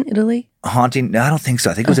 Was this in Italy? Haunting? No, I don't think so.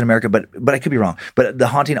 I think it was in America, but I could be wrong. But the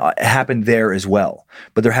haunting happened there as well.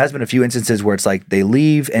 But there has been a few instances where it's like they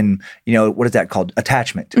leave and, what is that called?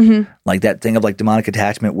 Attachment. Like that thing of like demonic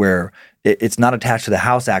attachment where it's not attached to the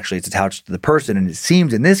house, actually. It's attached to the person. And it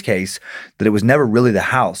seems in this case that it was never really the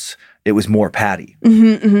house. It was more Patty.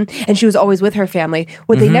 And she was always with her family.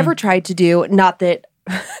 What they never tried to do, not that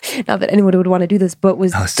anyone would want to do this, but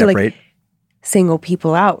was to like single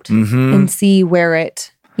people out and see where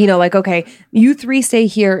it, like, okay, you three stay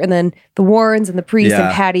here and then the Warrens and the priest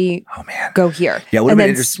and Patty go here. Yeah, and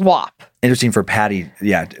then swap. Interesting for Patty.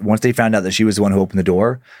 Yeah, once they found out that she was the one who opened the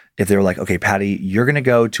door, if they were like, okay, Patty, you're going to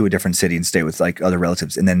go to a different city and stay with like other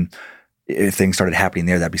relatives. And then if things started happening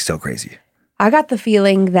there, that'd be so crazy. I got the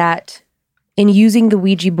feeling that in using the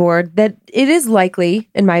Ouija board, that it is likely,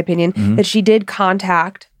 in my opinion, that she did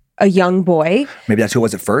contact a young boy. Maybe that's who it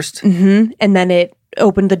was at first. And then it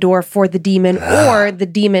opened the door for the demon, or the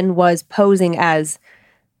demon was posing as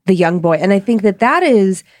the young boy. And I think that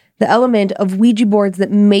is the element of Ouija boards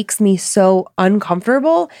that makes me so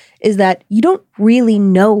uncomfortable, is that you don't really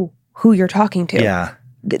know who you're talking to. Yeah.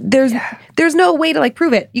 There's no way to like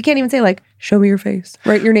prove it. You can't even say like, show me your face,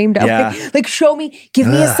 write your name down. Yeah. Like show me, give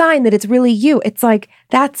me a sign that it's really you. It's like,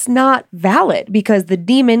 that's not valid because the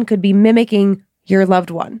demon could be mimicking your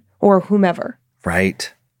loved one or whomever.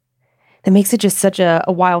 Right. That makes it just such a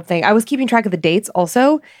wild thing. I was keeping track of the dates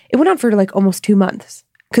also. It went on for like almost 2 months.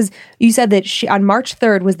 Because you said that she on March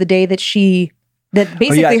 3rd was the day that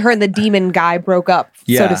basically her and the demon guy broke up,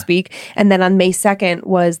 so to speak. And then on May 2nd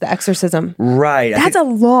was the exorcism. Right. That's a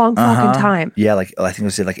long fucking time. Yeah, like I think it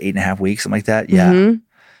was like 8.5 weeks, something like that. Yeah.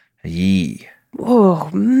 Yee. Oh,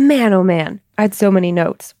 man. I had so many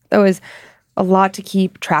notes. That was a lot to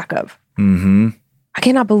keep track of. I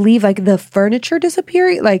cannot believe like the furniture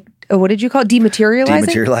disappearing. Like, what did you call it? Dematerializing?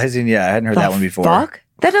 Dematerializing? Yeah, I hadn't heard that one before. Fuck?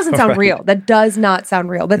 That doesn't sound real. That does not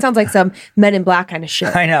sound real. That sounds like some Men in Black kind of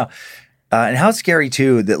shit. I know. And how scary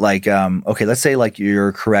too that like, okay, let's say like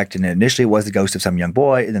you're correct and initially it was the ghost of some young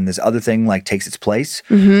boy and then this other thing like takes its place.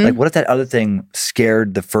 Like what if that other thing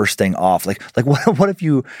scared the first thing off? Like what if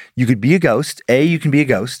you could be a ghost? A, you can be a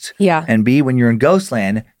ghost. Yeah. And B, when you're in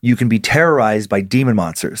Ghostland, you can be terrorized by demon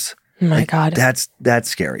monsters. Oh my God. That's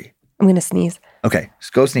scary. I'm going to sneeze. Okay,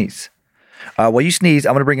 just go sneeze. While you sneeze,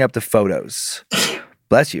 I'm going to bring up the photos.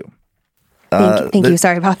 Bless you. Thank you.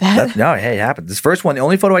 Sorry about that. No, hey, it happened. This first one, the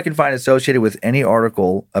only photo I can find associated with any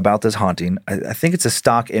article about this haunting, I think it's a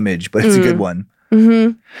stock image, but it's a good one.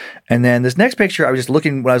 And then this next picture, when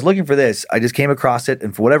I was looking for this, I just came across it,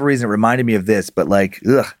 and for whatever reason, it reminded me of this, but like,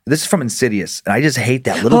 this is from Insidious, and I just hate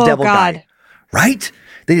that little devil guy. Right?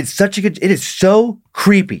 They did such a good, it is so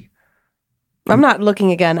creepy. I'm not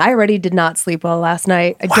looking again. I already did not sleep well last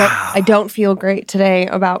night. I don't feel great today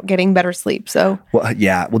about getting better sleep. So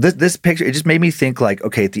this picture, it just made me think like,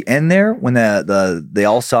 okay, at the end there when they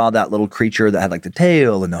all saw that little creature that had like the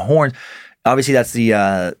tail and the horns. Obviously, that's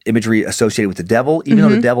the imagery associated with the devil, even though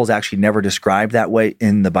the devil's actually never described that way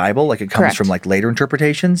in the Bible. Like it comes from like later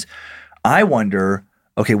interpretations. I wonder,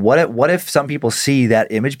 okay, what if some people see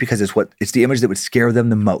that image because it's the image that would scare them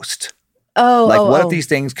the most? What if these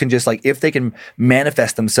things can just like, if they can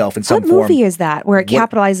manifest themselves in some form? What movie is that where it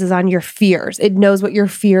capitalizes on your fears? It knows what your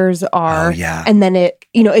fears are. Oh, yeah. And then it,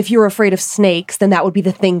 if you're afraid of snakes, then that would be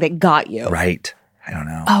the thing that got you. Right. I don't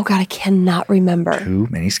know. Oh God, I cannot remember. Too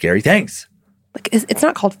many scary things. Like it's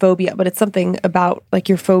not called phobia, but it's something about like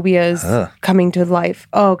your phobias coming to life.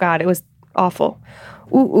 Oh God, it was awful.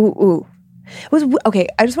 Ooh. It was, okay,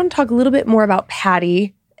 I just want to talk a little bit more about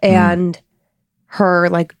Patty and her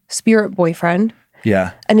like spirit boyfriend.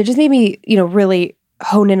 Yeah. And it just made me, really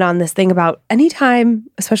hone in on this thing about anytime,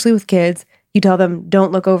 especially with kids, you tell them,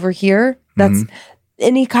 don't look over here. That's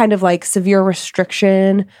any kind of like severe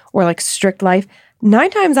restriction or like strict life. 9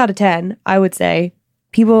 times out of 10, I would say,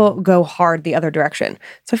 people go hard the other direction.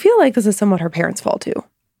 So I feel like this is somewhat her parents' fault too.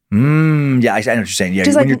 Yeah, I know what you're saying.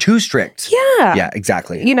 Yeah, when you're too strict. Yeah. Yeah,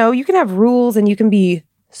 exactly. You can have rules and you can be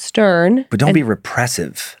stern. But don't be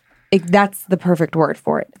repressive. That's the perfect word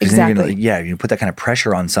for it. Exactly. You put that kind of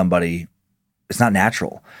pressure on somebody. it's not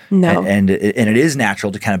natural. No. And it is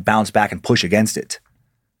natural to kind of bounce back and push against it.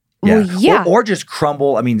 Well, yeah. Or just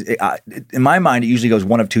crumble. I mean, in my mind, it usually goes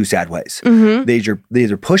one of two sad ways. Mm-hmm. They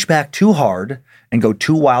either push back too hard and go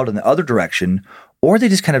too wild in the other direction, or they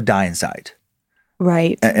just kind of die inside.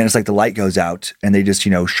 Right. And it's like the light goes out and they just,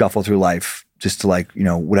 shuffle through life just to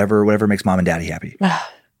whatever makes mom and daddy happy.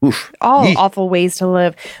 Oof. All Yeesh. awful ways to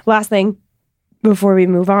live. Last thing before we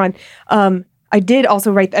move on. I did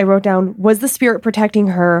also I wrote down, was the spirit protecting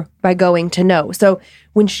her by going to no? So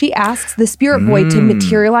when she asks the spirit boy to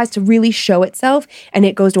materialize, to really show itself, and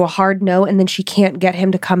it goes to a hard no, and then she can't get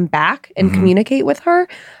him to come back and communicate with her,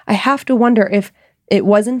 I have to wonder if it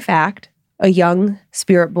was in fact a young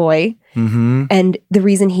spirit boy. And the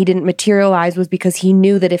reason he didn't materialize was because he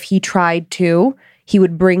knew that if he tried to, he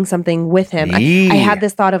would bring something with him. I had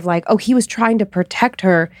this thought of like, oh, he was trying to protect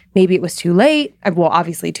her. Maybe it was too late. Well,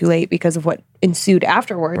 obviously too late because of what ensued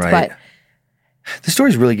afterwards. Right. But the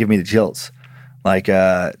story's really giving me the chills. Like,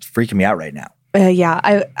 it's freaking me out right now. yeah,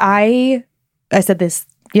 I said this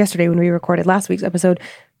yesterday when we recorded last week's episode,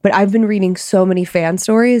 but I've been reading so many fan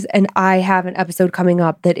stories, and I have an episode coming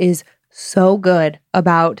up that is so good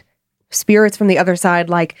about spirits from the other side,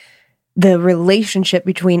 like the relationship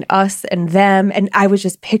between us and them. And I was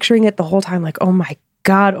just picturing it the whole time, like, oh my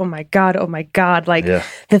God, oh my God, oh my God. Like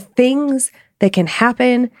the things that can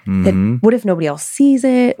happen, that what if nobody else sees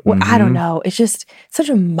it? Well, I don't know. It's just such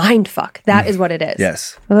a mind fuck. That is what it is.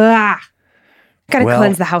 Yes. Gotta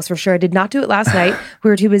cleanse the house for sure. I did not do it last night. We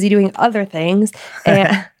were too busy doing other things.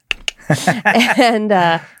 And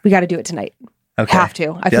we got to do it tonight. Okay. Have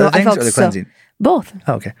to. I other things felt or the cleansing? Both.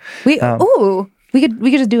 Oh, okay. We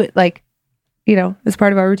could just do it like, as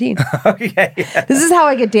part of our routine. Okay. Yeah. This is how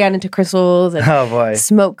I get Dan into crystals and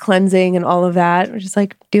smoke cleansing and all of that. We're just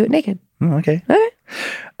like, do it naked. Okay.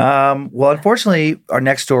 Well, unfortunately, our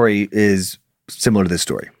next story is similar to this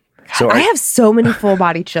story. So I have so many full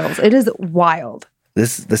body chills. It is wild.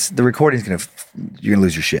 The recording's you're gonna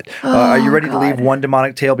lose your shit. Are you ready to leave one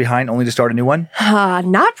demonic tale behind only to start a new one?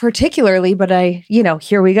 Not particularly, but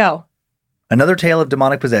here we go. Another tale of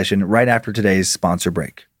demonic possession right after today's sponsor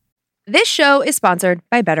break. This show is sponsored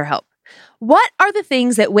by BetterHelp. What are the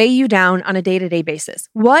things that weigh you down on a day-to-day basis?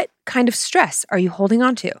 What kind of stress are you holding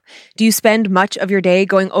on to? Do you spend much of your day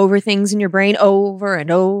going over things in your brain over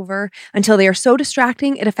and over until they are so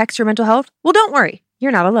distracting it affects your mental health? Well, don't worry.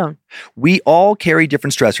 You're not alone. We all carry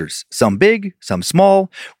different stressors, some big, some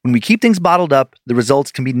small. When we keep things bottled up, the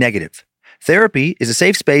results can be negative. Therapy is a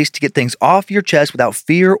safe space to get things off your chest without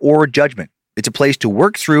fear or judgment. It's a place to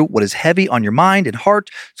work through what is heavy on your mind and heart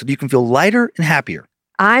so that you can feel lighter and happier.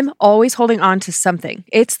 I'm always holding on to something.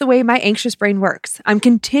 It's the way my anxious brain works. I'm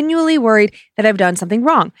continually worried that I've done something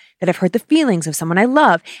wrong, that I've hurt the feelings of someone I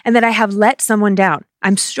love, and that I have let someone down.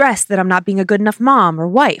 I'm stressed that I'm not being a good enough mom or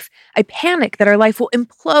wife. I panic that our life will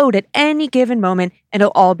implode at any given moment and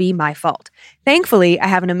it'll all be my fault. Thankfully, I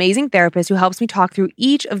have an amazing therapist who helps me talk through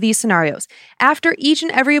each of these scenarios. After each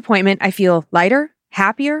and every appointment, I feel lighter,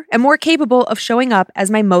 happier, and more capable of showing up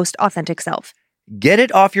as my most authentic self. Get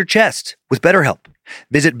it off your chest with BetterHelp.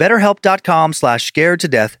 Visit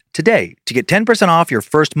BetterHelp.com/scaredtodeath today to get 10% off your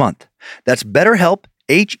first month. That's BetterHelp,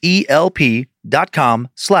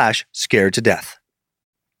 HELP.com/scaredtodeath.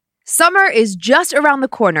 Summer is just around the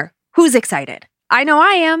corner. Who's excited? I know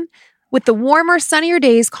I am. With the warmer, sunnier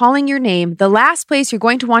days calling your name, the last place you're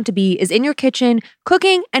going to want to be is in your kitchen,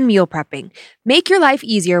 cooking and meal prepping. Make your life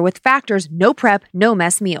easier with Factor's no prep, no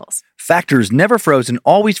mess meals. Factor's never frozen,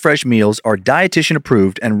 always fresh meals are dietitian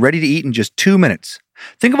approved and ready to eat in just 2 minutes.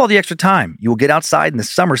 Think of all the extra time you will get outside in the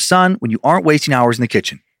summer sun when you aren't wasting hours in the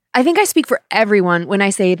kitchen. I think I speak for everyone when I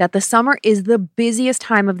say that the summer is the busiest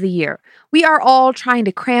time of the year. We are all trying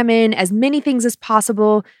to cram in as many things as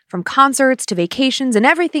possible, from concerts to vacations and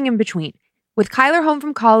everything in between. With Kyler home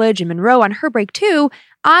from college and Monroe on her break too,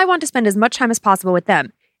 I want to spend as much time as possible with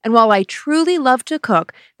them. And while I truly love to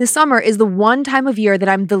cook, the summer is the one time of year that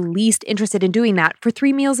I'm the least interested in doing that for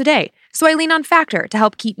 3 meals a day. So I lean on Factor to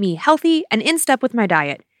help keep me healthy and in step with my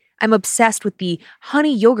diet. I'm obsessed with the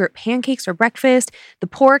honey yogurt pancakes for breakfast, the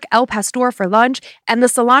pork El Pastor for lunch, and the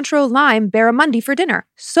cilantro lime barramundi for dinner.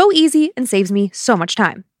 So easy and saves me so much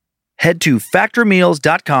time. Head to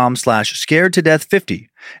factormeals.com/scaredtodeath50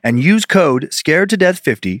 and use code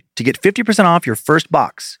scaredtodeath50 to get 50% off your first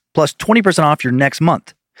box, plus 20% off your next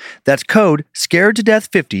month. That's code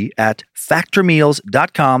scaredtodeath50 at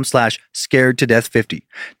factormeals.com/scaredtodeath50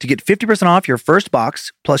 to get 50% off your first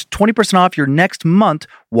box plus 20% off your next month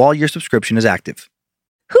while your subscription is active.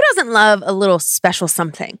 Who doesn't love a little special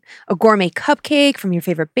something? A gourmet cupcake from your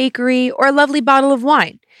favorite bakery or a lovely bottle of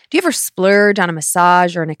wine? Do you ever splurge on a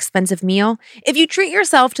massage or an expensive meal? If you treat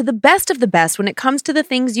yourself to the best of the best when it comes to the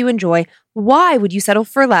things you enjoy, why would you settle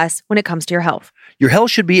for less when it comes to your health? Your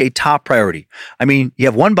health should be a top priority. I mean, you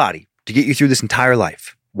have one body to get you through this entire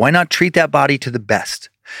life. Why not treat that body to the best?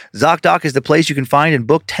 ZocDoc is the place you can find and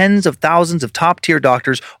book tens of thousands of top-tier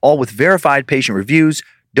doctors, all with verified patient reviews.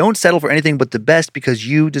 Don't settle for anything but the best because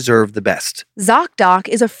you deserve the best. ZocDoc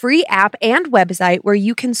is a free app and website where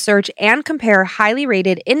you can search and compare highly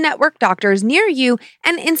rated in-network doctors near you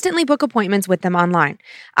and instantly book appointments with them online.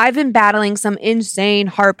 I've been battling some insane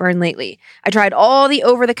heartburn lately. I tried all the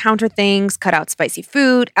over-the-counter things, cut out spicy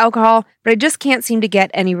food, alcohol, but I just can't seem to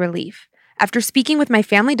get any relief. After speaking with my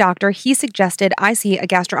family doctor, he suggested I see a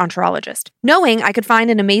gastroenterologist. Knowing I could find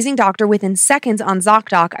an amazing doctor within seconds on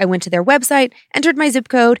ZocDoc, I went to their website, entered my zip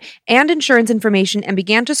code and insurance information, and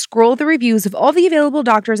began to scroll the reviews of all the available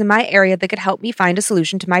doctors in my area that could help me find a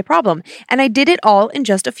solution to my problem. And I did it all in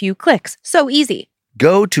just a few clicks. So easy.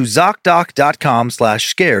 Go to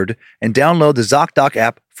ZocDoc.com/scared and download the ZocDoc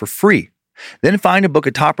app for free. Then find and book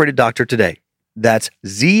a top-rated doctor today. That's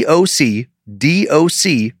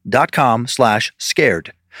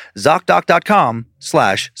ZocDoc.com/scared.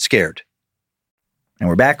 ZocDoc.com/scared. And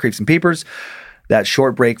we're back, creeps and peepers. That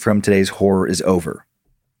short break from today's horror is over.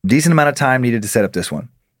 Decent amount of time needed to set up this one.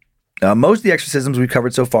 Most of the exorcisms we've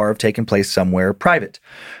covered so far have taken place somewhere private.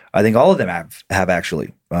 I think all of them have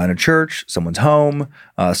actually. In a church, someone's home,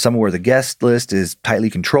 somewhere where the guest list is tightly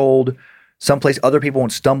controlled, someplace other people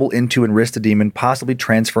won't stumble into and risk the demon possibly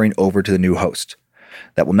transferring over to the new host.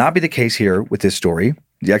 That will not be the case here with this story.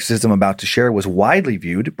 The exorcism I'm about to share was widely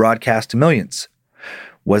viewed, broadcast to millions.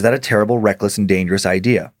 Was that a terrible, reckless, and dangerous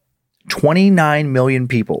idea? 29 million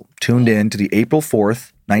people tuned in to the April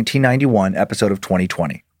 4th, 1991 episode of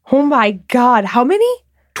 2020. Oh my God, how many?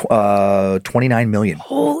 29 million.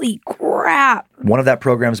 Holy crap. One of that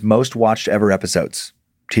program's most watched ever episodes.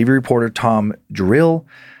 TV reporter Tom Jarrell,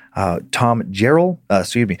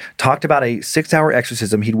 talked about a 6-hour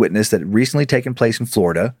exorcism he'd witnessed that had recently taken place in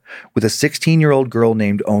Florida with a 16-year-old girl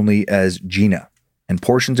named only as Gina, and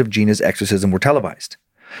portions of Gina's exorcism were televised.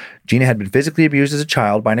 Gina had been physically abused as a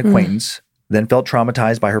child by an acquaintance, then felt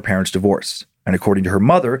traumatized by her parents' divorce. And according to her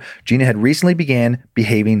mother, Gina had recently began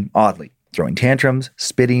behaving oddly, throwing tantrums,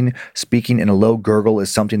 spitting, speaking in a low gurgle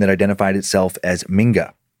as something that identified itself as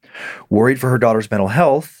Minga. Worried for her daughter's mental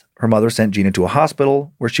health, her mother sent Gina to a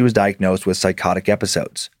hospital where she was diagnosed with psychotic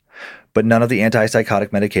episodes. But none of the antipsychotic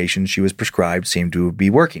medications she was prescribed seemed to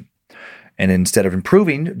be working. And instead of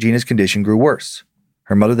improving, Gina's condition grew worse.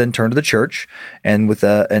 Her mother then turned to the church and to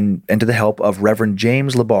the help of Reverend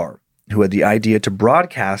James LeBar, who had the idea to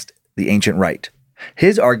broadcast the ancient rite.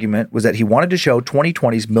 His argument was that he wanted to show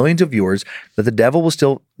 2020's millions of viewers that the devil was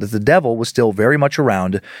still very much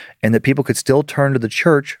around and that people could still turn to the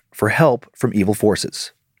church for help from evil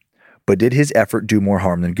forces. But did his effort do more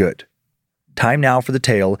harm than good? Time now for the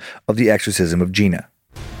tale of the exorcism of Gina.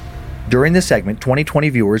 During this segment, 2020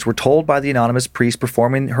 viewers were told by the anonymous priest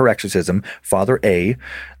performing her exorcism, Father A,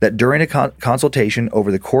 that during a consultation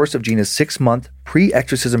over the course of Gina's 6-month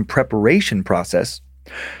pre-exorcism preparation process,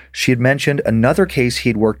 she had mentioned another case he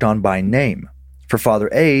had worked on by name. For Father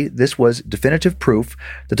A, this was definitive proof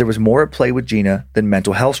that there was more at play with Gina than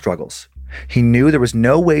mental health struggles. He knew there was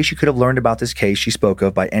no way she could have learned about this case she spoke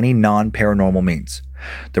of by any non-paranormal means.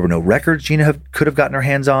 There were no records Gina could have gotten her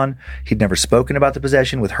hands on. He'd never spoken about the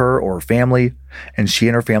possession with her or her family, and she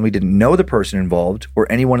and her family didn't know the person involved or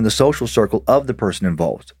anyone in the social circle of the person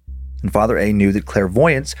involved. And Father A knew that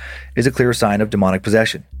clairvoyance is a clear sign of demonic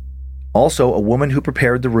possession. Also, a woman who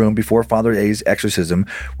prepared the room before Father A's exorcism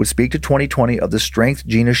would speak to 2020 of the strength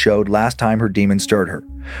Gina showed last time her demon stirred her,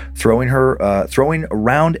 throwing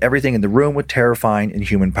around everything in the room with terrifying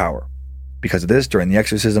inhuman power. Because of this, during the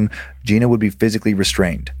exorcism, Gina would be physically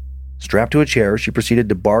restrained. Strapped to a chair, she proceeded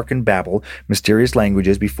to bark and babble mysterious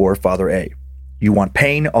languages before Father A. "You want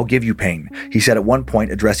pain? I'll give you pain," he said at one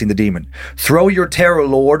point, addressing the demon. "Throw your terror,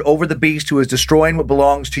 Lord, over the beast who is destroying what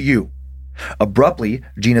belongs to you." Abruptly,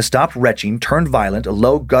 Gina stopped retching, turned violent, a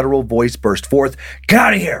low guttural voice burst forth, "Get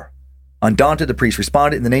out of here!" Undaunted, the priest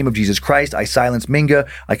responded, "In the name of Jesus Christ, I silence Minga.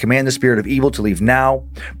 I command the spirit of evil to leave now."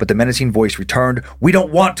 But the menacing voice returned, "We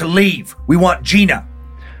don't want to leave. We want Gina."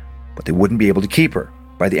 But they wouldn't be able to keep her.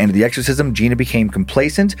 By the end of the exorcism, Gina became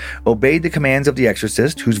complacent, obeyed the commands of the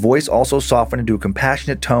exorcist, whose voice also softened into a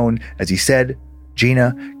compassionate tone as he said,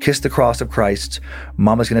 "Gina, kiss the cross of Christ.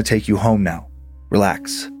 Mama's going to take you home now.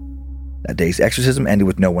 Relax." That day's exorcism ended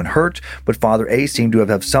with no one hurt, but Father A seemed to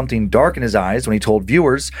have something dark in his eyes when he told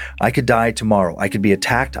viewers, "I could die tomorrow. I could be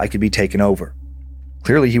attacked. I could be taken over."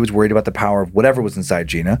 Clearly, he was worried about the power of whatever was inside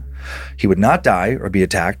Gina. He would not die or be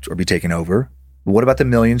attacked or be taken over. But what about the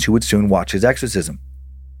millions who would soon watch his exorcism?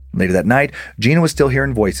 Later that night, Gina was still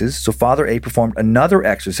hearing voices, so Father A performed another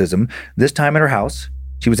exorcism, this time at her house.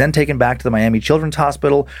 She was then taken back to the Miami Children's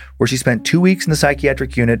Hospital, where she spent 2 weeks in the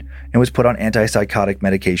psychiatric unit and was put on antipsychotic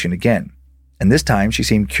medication again. And this time, she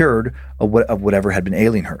seemed cured of whatever had been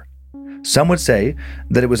ailing her. Some would say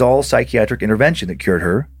that it was all psychiatric intervention that cured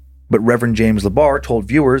her, but Reverend James LaBar told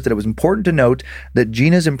viewers that it was important to note that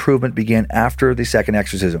Gina's improvement began after the second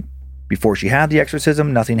exorcism. Before she had the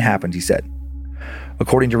exorcism, nothing happened, he said.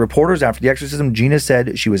 According to reporters, after the exorcism, Gina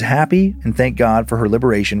said she was happy and thanked God for her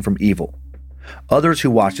liberation from evil. Others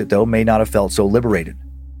who watched it, though, may not have felt so liberated.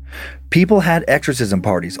 People had exorcism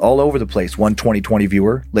parties all over the place, one 2020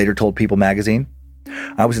 viewer later told People magazine.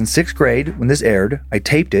 "I was in 6th grade when this aired. I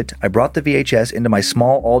taped it. I brought the VHS into my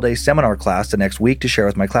small all-day seminar class the next week to share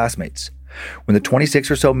with my classmates. When the 26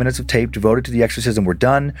 or so minutes of tape devoted to the exorcism were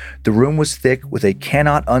done, the room was thick with a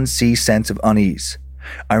cannot unsee sense of unease.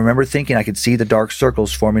 I remember thinking I could see the dark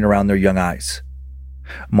circles forming around their young eyes."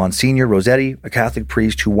 Monsignor Rossetti, a Catholic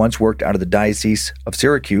priest who once worked out of the Diocese of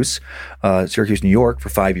Syracuse, New York, for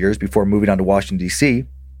 5 years before moving on to Washington, D.C.,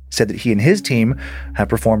 said that he and his team have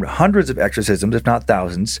performed hundreds of exorcisms, if not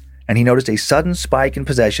thousands, and he noticed a sudden spike in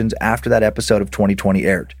possessions after that episode of 2020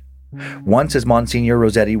 aired. Once, as Monsignor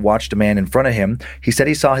Rossetti watched a man in front of him, he said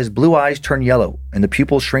he saw his blue eyes turn yellow and the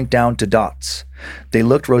pupils shrink down to dots. They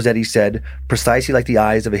looked, Rossetti said, precisely like the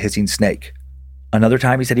eyes of a hissing snake. Another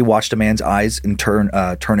time, he said he watched a man's eyes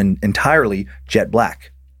turn entirely jet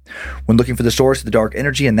black. When looking for the source of the dark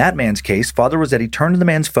energy in that man's case, Father Rossetti turned to the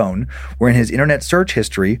man's phone, where in his internet search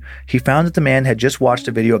history, he found that the man had just watched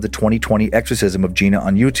a video of the 2020 exorcism of Gina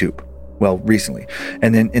on YouTube. Well, recently.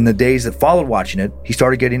 And then in the days that followed watching it, he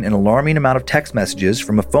started getting an alarming amount of text messages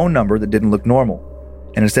from a phone number that didn't look normal.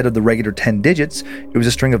 And instead of the regular 10 digits, it was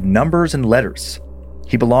a string of numbers and letters.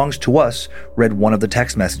 "He belongs to us," read one of the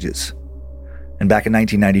text messages. And back in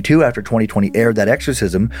 1992, after 2020 aired that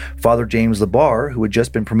exorcism, Father James LaBar, who had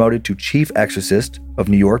just been promoted to chief exorcist of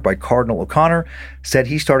New York by Cardinal O'Connor, said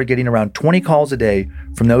he started getting around 20 calls a day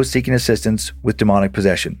from those seeking assistance with demonic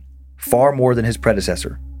possession, far more than his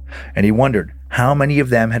predecessor. And he wondered how many of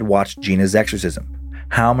them had watched Gina's exorcism.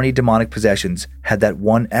 How many demonic possessions had that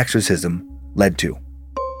one exorcism led to?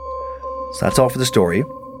 So that's all for the story. I'm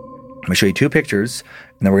going to show you 2 pictures,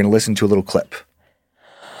 and then we're going to listen to a little clip.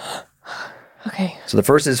 Okay. So the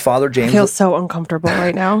first is Father James. I feel so uncomfortable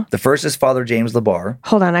right now. The first is Father James LaBar.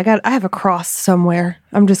 Hold on, I have a cross somewhere.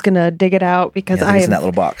 I'm just gonna dig it out because I am in that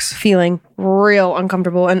little box. Feeling real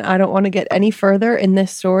uncomfortable, and I don't want to get any further in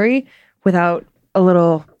this story without a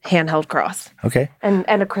little handheld cross. Okay. And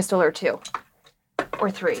a crystal or 2.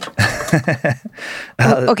 Or 3.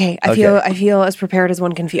 Okay. I feel as prepared as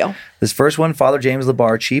one can feel. This first one, Father James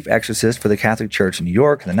LaBar, chief exorcist for the Catholic Church in New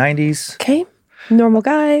York in the 90s. Okay. Normal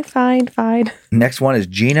guy. Fine. Next one is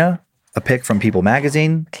Gina, a pic from People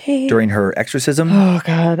magazine during her exorcism. Oh,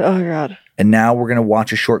 God. And now we're going to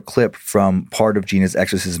watch a short clip from part of Gina's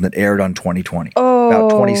exorcism that aired on 2020. About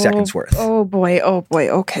 20 seconds worth. Oh, boy.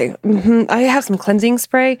 Okay. I have some cleansing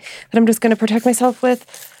spray that I'm just going to protect myself with.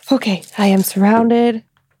 Okay. I am surrounded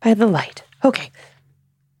by the light. Okay.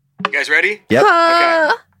 You guys ready? Yep.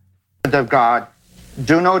 Okay. Of God,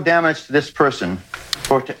 do no damage to this person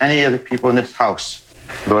or to any of the people in this house.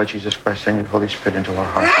 Lord Jesus Christ, send your Holy Spirit into our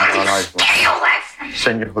hearts and our lives, Lord.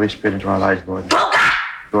 Send your Holy Spirit into our lives, Lord.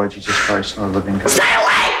 Lord Jesus Christ, our living God. Stay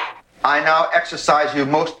away! I now exorcise you,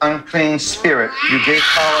 most unclean spirit. You gave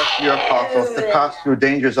power to your apostles to pass through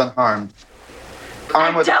dangers unharmed.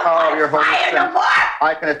 Armed with the power of your Holy Spirit,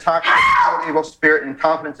 I can attack the evil spirit in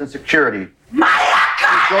confidence and security.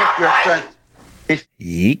 Rejoice your strength.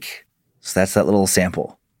 Yeek. So that's that little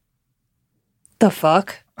sample. The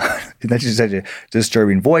fuck? That's just such a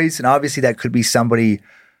disturbing voice. And obviously that could be somebody,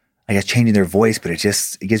 I guess, changing their voice, but it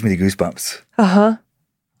gives me the goosebumps. Uh-huh.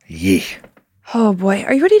 Yee. Oh, boy.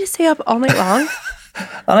 Are you ready to stay up all night long?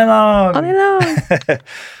 All night long. All night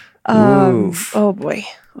long. Oof. Oh, boy.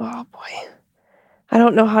 I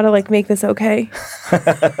don't know how to, make this okay.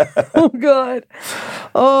 Oh, God.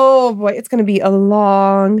 Oh, boy. It's going to be a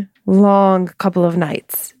long couple of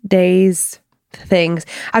nights, days, things.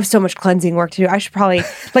 I have so much cleansing work to do. I should probably,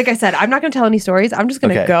 like I said, I'm not going to tell any stories. I'm just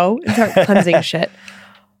going to go and start cleansing shit.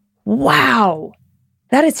 Wow.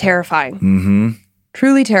 That is terrifying. Mm-hmm.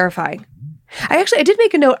 Truly terrifying. I did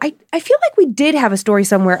make a note. I feel like we did have a story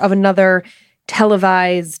somewhere of another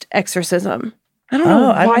televised exorcism. I don't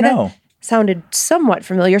know. I don't know. sounded somewhat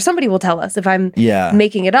familiar. Somebody will tell us if I'm Yeah.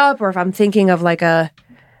 making it up or if I'm thinking of like an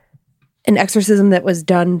exorcism that was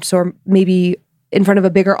done so maybe in front of a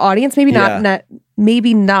bigger audience,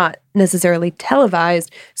 maybe not necessarily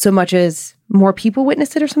televised so much as more people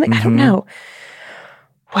witnessed it or something. I don't know.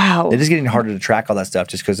 Wow. It is getting harder to track all that stuff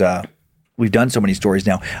just because we've done so many stories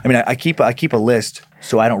now. I mean, I keep a list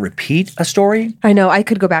so I don't repeat a story. I know. I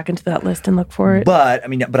could go back into that list and look for it. But I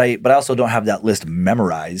mean, but I also don't have that list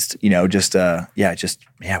memorized. You know, we've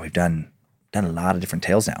done a lot of different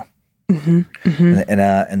tales now,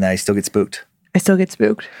 and I still get spooked. I still get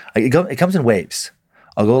spooked. It comes in waves.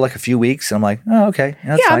 I'll go like a few weeks, and I'm like, oh, okay,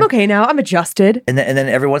 that's fine. I'm okay now. I'm adjusted. And then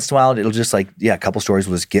every once in a while, it'll just a couple stories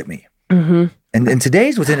will just get me. And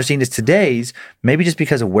today's, what's interesting is today's, maybe just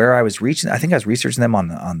because of where I was reaching, I think I was researching them on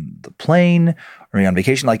the plane or on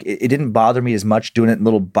vacation. Like it didn't bother me as much doing it in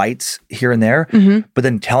little bites here and there. But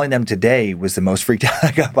then telling them today was the most freaked out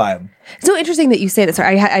I got by them. It's so interesting that you say that.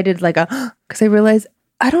 Sorry, I did because I realized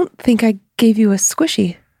I don't think I gave you a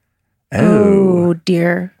squishy. Oh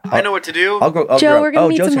dear. I know what to do. Joe, we're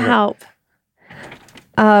going to need some help.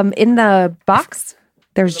 In the box,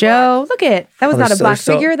 there's Joe. Look at that was not a black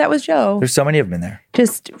figure. That was Joe. There's so many of them in there.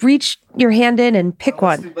 Just reach your hand in and pick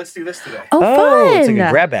one. Let's do this today. Oh, fun. It's like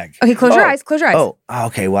a grab bag. Okay, close your eyes. Close your eyes. Oh,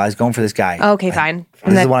 okay. Well, I was going for this guy. Okay, fine.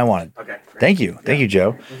 This is the one I wanted. Okay. Thank you,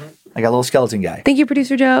 Joe. I got a little skeleton guy. Thank you,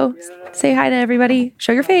 producer Joe. Say hi to everybody.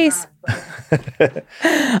 Show your face.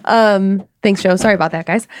 Thanks, Joe. Sorry about that,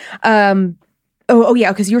 guys. Oh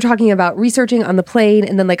yeah, because you were talking about researching on the plane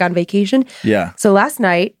and then like on vacation. Yeah. So last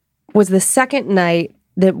night was the second night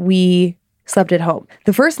that we slept at home.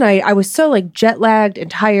 The first night I was so like jet lagged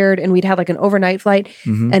and tired, and we'd had like an overnight flight,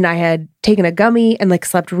 and I had taken a gummy and like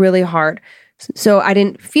slept really hard. So I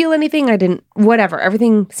didn't feel anything. Whatever.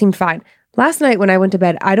 Everything seemed fine. Last night when I went to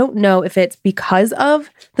bed, I don't know if it's because of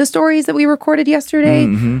the stories that we recorded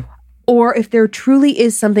yesterday or if there truly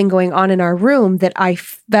is something going on in our room that I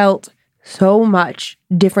felt so much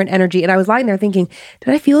different energy. And I was lying there thinking,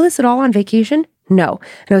 did I feel this at all on vacation? No.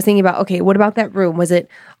 And I was thinking about, okay, what about that room? Was it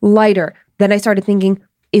lighter? Then I started thinking,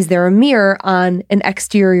 is there a mirror on an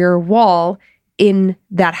exterior wall in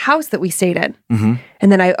that house that we stayed in?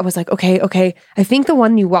 And then I was like, okay. I think the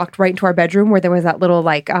one you walked right into our bedroom where there was that little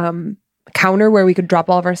like counter where we could drop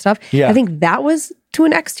all of our stuff. Yeah. I think that was to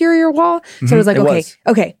an exterior wall. So I was like,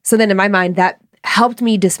 okay. So then in my mind, that helped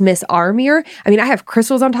me dismiss our mirror. I mean, I have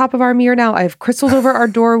crystals on top of our mirror now. I have crystals over our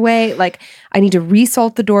doorway. Like I need to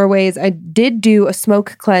resalt the doorways. I did do a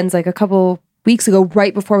smoke cleanse like a couple weeks ago,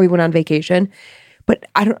 right before we went on vacation. But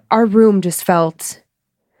our room just felt,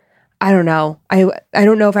 I don't know. I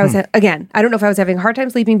don't know if I was, again, I don't know if I was having a hard time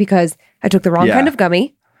sleeping because I took the wrong kind of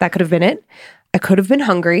gummy. That could have been it. I could have been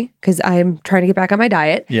hungry because I'm trying to get back on my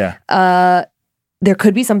diet. Yeah. There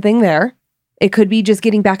could be something there. It could be just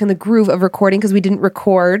getting back in the groove of recording because we didn't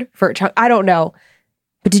record for a chunk. I don't know.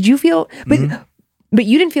 But did you feel, but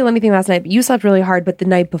you didn't feel anything last night, but you slept really hard. But the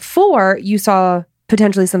night before you saw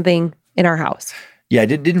potentially something in our house. Yeah.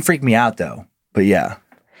 It didn't freak me out though, but yeah.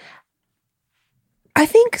 I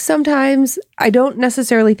think sometimes I don't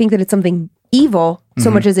necessarily think that it's something evil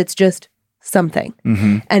so much as it's just something.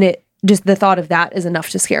 And just the thought of that is enough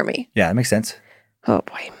to scare me. Yeah, that makes sense. Oh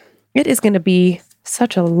boy. It is going to be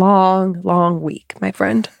such a long, long week, my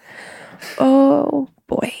friend. Oh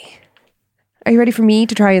boy. Are you ready for me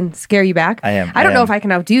to try and scare you back? I am. I don't know if I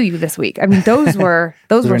can outdo you this week. I mean, those were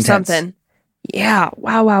intense. something. Yeah.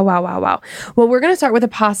 Wow. Well, we're going to start with a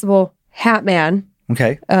possible Hat Man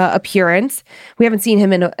appearance. We haven't seen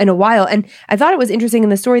him in a while. And I thought it was interesting in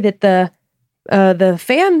the story that the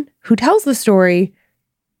fan who tells the story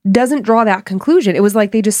doesn't draw that conclusion. It was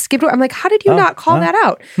like they just skipped over. I'm like, how did you not call that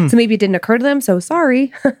out? So maybe it didn't occur to them. So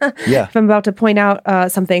sorry if I'm about to point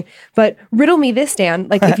out something. But riddle me this, Dan.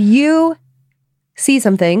 Like if you see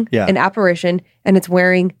something, an apparition, and it's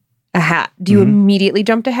wearing a hat, do you immediately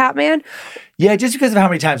jump to Hat Man? Yeah, just because of how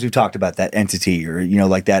many times we've talked about that entity or,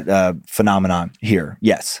 like that phenomenon here.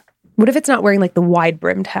 Yes. What if it's not wearing like the wide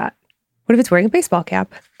brimmed hat? What if it's wearing a baseball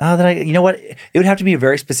cap? You know what? It would have to be a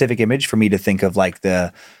very specific image for me to think of like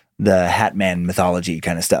the Hat Man mythology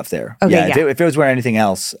kind of stuff there. Okay, if it was wearing anything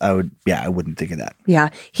else, I wouldn't think of that.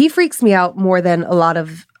 Yeah. He freaks me out more than a lot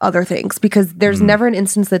of other things because there's never an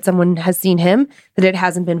instance that someone has seen him that it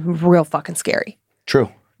hasn't been real fucking scary. True.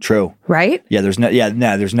 Right? Yeah, there's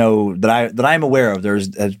no that I'm aware of.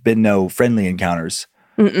 Has been no friendly encounters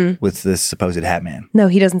with this supposed Hat Man. No,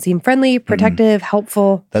 he doesn't seem friendly, protective,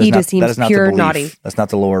 helpful. He just seems pure naughty. That's not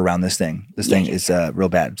the lore around this thing. This thing is real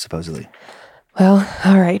bad, supposedly. Well,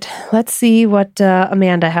 all right. Let's see what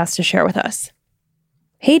Amanda has to share with us.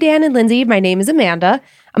 Hey, Dan and Lindsay. My name is Amanda.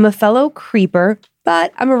 I'm a fellow creeper,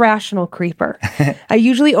 but I'm a rational creeper. I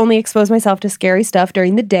usually only expose myself to scary stuff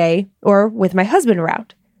during the day or with my husband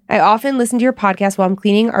around. I often listen to your podcast while I'm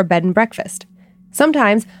cleaning our bed and breakfast.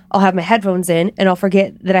 Sometimes I'll have my headphones in and I'll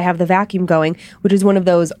forget that I have the vacuum going, which is one of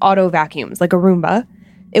those auto vacuums, like a Roomba.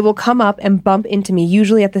 It will come up and bump into me,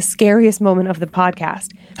 usually at the scariest moment of the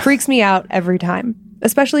podcast. Freaks me out every time,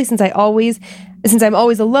 especially since I'm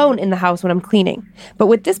always alone in the house when I'm cleaning. But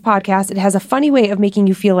with this podcast, it has a funny way of making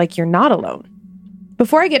you feel like you're not alone.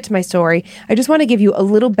 Before I get to my story, I just want to give you a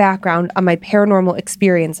little background on my paranormal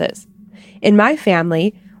experiences. In my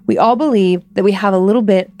family, we all believe that we have a little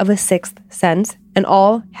bit of a sixth sense and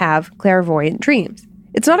all have clairvoyant dreams.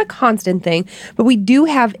 It's not a constant thing, but we do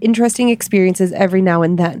have interesting experiences every now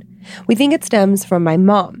and then. We think it stems from my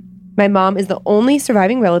mom. My mom is the only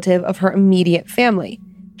surviving relative of her immediate family.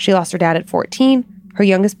 She lost her dad at 14, her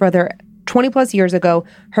youngest brother 20 plus years ago,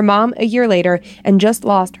 her mom a year later, and just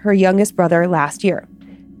lost her youngest brother last year.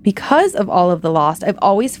 Because of all of the loss, I've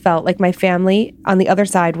always felt like my family on the other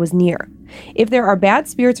side was near. If there are bad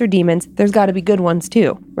spirits or demons, there's got to be good ones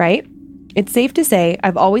too, right? It's safe to say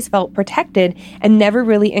I've always felt protected and never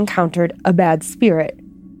really encountered a bad spirit.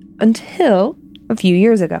 Until a few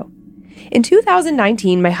years ago. In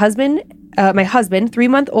 2019, my husband,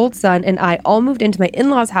 3-month-old son, and I all moved into my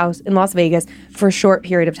in-laws' house in Las Vegas for a short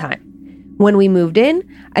period of time. When we moved in,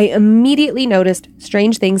 I immediately noticed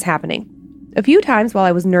strange things happening. A few times while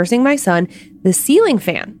I was nursing my son, the ceiling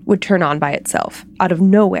fan would turn on by itself, out of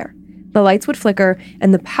nowhere. The lights would flicker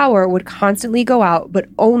and the power would constantly go out, but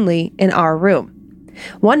only in our room.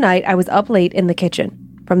 One night, I was up late in the kitchen.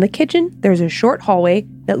 From the kitchen, there's a short hallway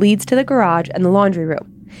that leads to the garage and the laundry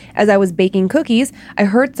room. As I was baking cookies, I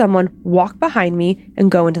heard someone walk behind me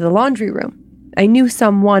and go into the laundry room. I knew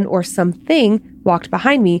someone or something walked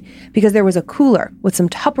behind me because there was a cooler with some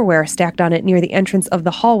Tupperware stacked on it near the entrance of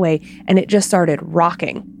the hallway, and it just started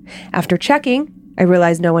rocking. After checking, I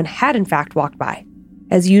realized no one had in fact walked by.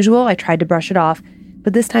 As usual, I tried to brush it off,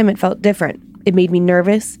 but this time it felt different. It made me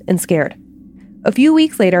nervous and scared. A few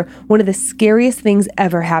weeks later, one of the scariest things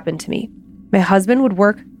ever happened to me. My husband would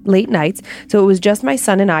work late nights, so it was just my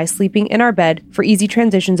son and I sleeping in our bed for easy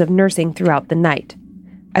transitions of nursing throughout the night.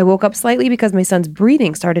 I woke up slightly because my son's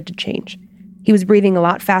breathing started to change. He was breathing a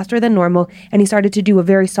lot faster than normal, and he started to do a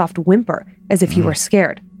very soft whimper, as if he were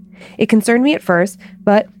scared. It concerned me at first,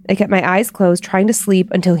 but I kept my eyes closed, trying to sleep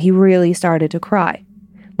until he really started to cry.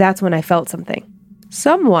 That's when I felt something.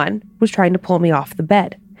 Someone was trying to pull me off the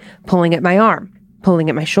bed, pulling at my arm, pulling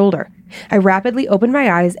at my shoulder. I rapidly opened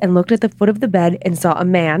my eyes and looked at the foot of the bed and saw a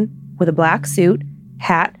man with a black suit,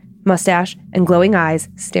 hat, mustache, and glowing eyes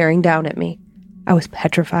staring down at me. I was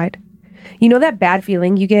petrified. You know that bad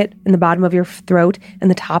feeling you get in the bottom of your throat and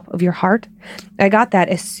the top of your heart? I got that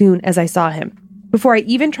as soon as I saw him. Before I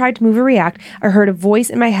even tried to move or react, I heard a voice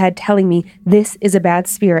in my head telling me this is a bad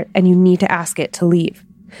spirit and you need to ask it to leave.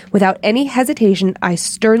 Without any hesitation, I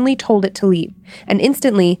sternly told it to leave, and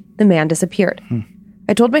instantly the man disappeared.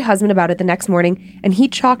 I told my husband about it the next morning, and he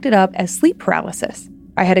chalked it up as sleep paralysis.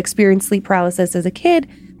 I had experienced sleep paralysis as a kid,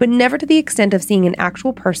 but never to the extent of seeing an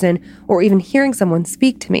actual person or even hearing someone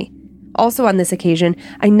speak to me. Also on this occasion,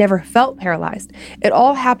 I never felt paralyzed. It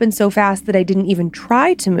all happened so fast that I didn't even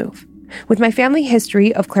try to move. With my family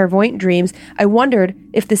history of clairvoyant dreams, I wondered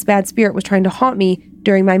if this bad spirit was trying to haunt me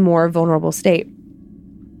during my more vulnerable state.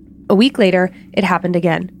 A week later, it happened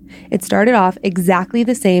again. It started off exactly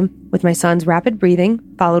the same with my son's rapid breathing,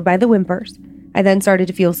 followed by the whimpers. I then started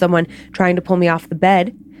to feel someone trying to pull me off the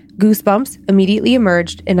bed. Goosebumps immediately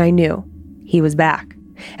emerged, and I knew he was back.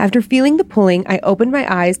 After feeling the pulling, I opened my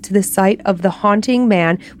eyes to the sight of the haunting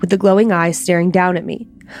man with the glowing eyes staring down at me.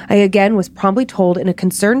 I again was promptly told in a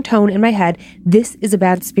concerned tone in my head, this is a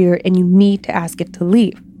bad spirit and you need to ask it to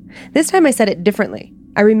leave. This time I said it differently.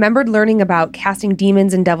 I remembered learning about casting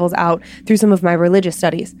demons and devils out through some of my religious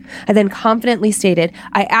studies. I then confidently stated,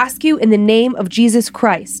 I ask you in the name of Jesus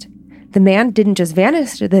Christ. The man didn't just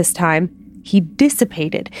vanish this time, he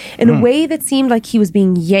dissipated in a way that seemed like he was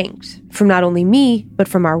being yanked from not only me, but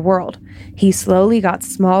from our world. He slowly got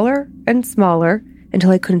smaller and smaller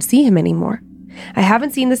until I couldn't see him anymore. I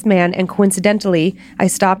haven't seen this man, and coincidentally, I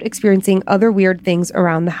stopped experiencing other weird things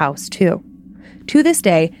around the house too. To this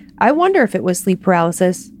day, I wonder if it was sleep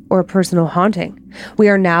paralysis or a personal haunting. We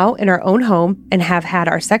are now in our own home and have had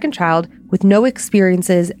our second child with no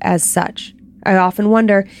experiences as such. I often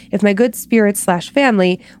wonder if my good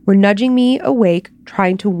spirits/family were nudging me awake,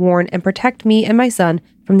 trying to warn and protect me and my son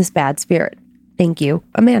from this bad spirit. Thank you,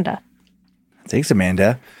 Amanda. Thanks,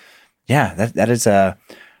 Amanda. Yeah, that is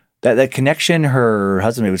that connection her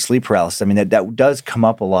husband made with sleep paralysis. I mean, that does come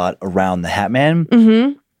up a lot around the Hat Man.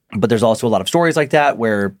 But there's also a lot of stories like that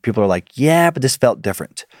where people are like, yeah, but this felt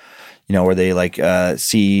different. Where they like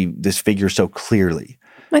see this figure so clearly.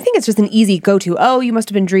 I think it's just an easy go-to. Oh, you must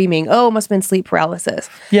have been dreaming. Oh, it must have been sleep paralysis.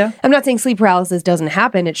 Yeah. I'm not saying sleep paralysis doesn't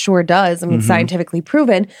happen. It sure does. I mean, scientifically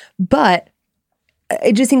proven. But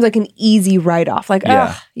it just seems like an easy write-off. Like,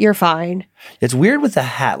 you're fine. It's weird with the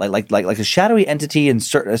hat. Like a shadowy entity in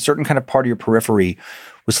a certain kind of part of your periphery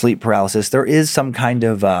with sleep paralysis. There is some kind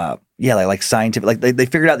of, like scientific, like they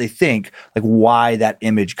figured out, they think, like why that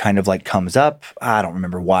image kind of like comes up. I don't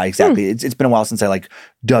remember why exactly. It's been a while since I like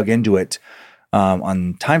dug into it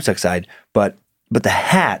on Time Suck side, but the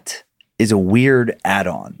hat is a weird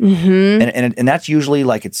add-on. And that's usually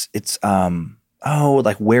like it's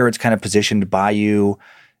like where it's kind of positioned by you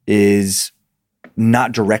is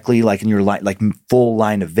not directly like in your line, like full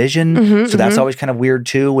line of vision. So that's always kind of weird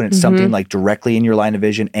too, when it's something like directly in your line of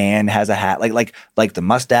vision and has a hat, like the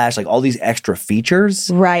mustache, like all these extra features.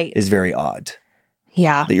 Right. Is very odd.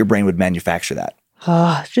 Yeah. That your brain would manufacture that.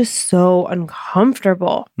 Oh, it's just so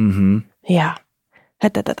uncomfortable. Yeah.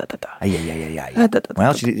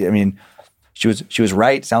 Well, she was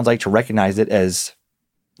right. Sounds like to recognize it as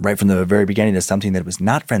right from the very beginning as something that was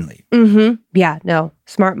not friendly. Yeah, no.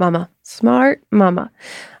 Smart mama.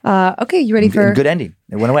 Okay, you ready for... Good ending.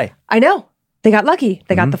 It went away. I know. They got lucky.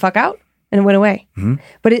 They got the fuck out and it went away.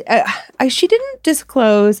 But she didn't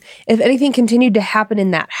disclose if anything continued to happen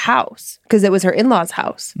in that house because it was her in-laws'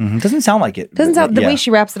 house. Doesn't sound like it. Doesn't sound... The way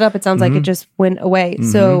she wraps it up, it sounds like it just went away.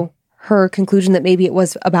 So her conclusion that maybe it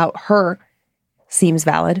was about her seems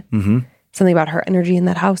valid. Something about her energy in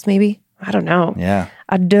that house, maybe. I don't know. Yeah.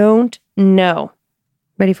 I don't know.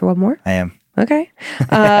 Ready for one more? I am. Okay.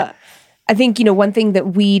 I think, one thing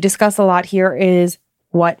that we discuss a lot here is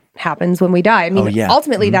what happens when we die. I mean,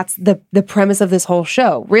 ultimately, that's the premise of this whole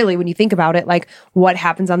show. Really, when you think about it, like what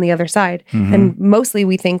happens on the other side. And mostly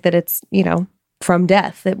we think that it's, from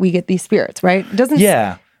death that we get these spirits, right? It doesn't...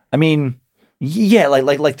 Yeah. I mean, yeah,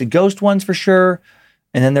 like the ghost ones for sure.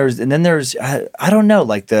 And then there's I don't know,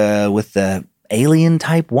 like with the alien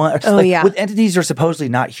type one. With entities that are supposedly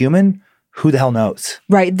not human, who the hell knows?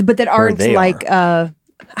 Right, but that aren't like,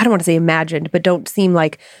 I don't want to say imagined, but don't seem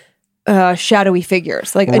like shadowy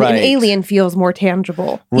figures. Like an alien feels more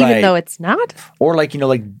tangible, even though it's not. Or like,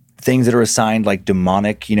 like things that are assigned like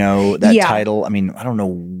demonic, that title. I mean, I don't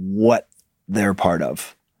know what they're part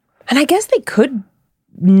of. And I guess they could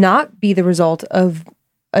not be the result of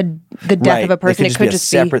the death of a person. It could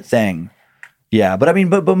just be a separate thing. Yeah, but I mean,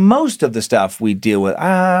 but most of the stuff we deal with,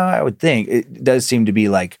 I would think, it does seem to be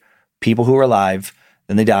like people who are alive,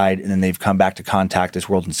 then they died, and then they've come back to contact this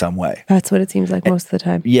world in some way. That's what it seems like most of the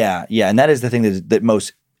time. Yeah, and that is the thing that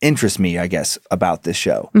most interests me, I guess, about this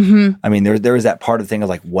show. I mean, there is that part of the thing of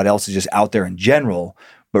like what else is just out there in general,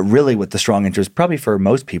 but really with the strong interest, probably for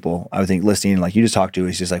most people, I would think listening, like you just talked to,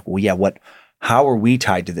 is just like, well, yeah, how are we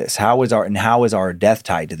tied to this? How is our death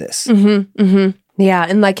tied to this? Yeah,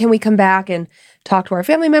 and like, can we come back and talk to our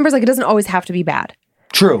family members? Like, it doesn't always have to be bad.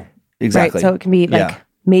 True, exactly. Right? So it can be like,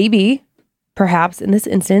 maybe, perhaps in this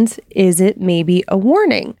instance, is it maybe a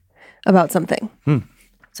warning about something?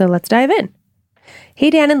 So let's dive in.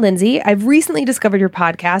 Hey, Dan and Lindsay, I've recently discovered your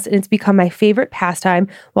podcast, and it's become my favorite pastime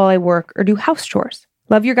while I work or do house chores.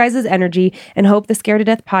 Love your guys' energy and hope the Scared to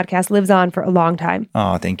Death podcast lives on for a long time.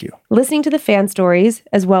 Oh, thank you. Listening to the fan stories,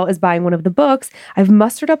 as well as buying one of the books, I've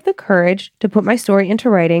mustered up the courage to put my story into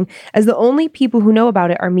writing, as the only people who know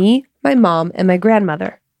about it are me, my mom, and my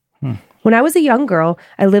grandmother. When I was a young girl,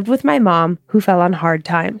 I lived with my mom, who fell on hard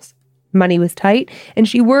times. Money was tight, and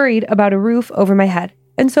she worried about a roof over my head,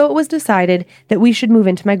 and so it was decided that we should move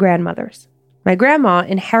into my grandmother's. My grandma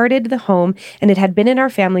inherited the home, and it had been in our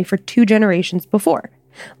family for 2 generations before.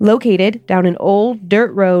 Located down an old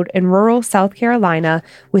dirt road in rural South Carolina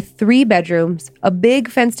with 3 bedrooms, a big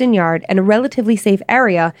fenced-in yard, and a relatively safe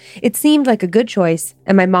area, it seemed like a good choice,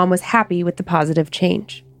 and my mom was happy with the positive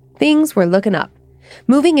change. Things were looking up.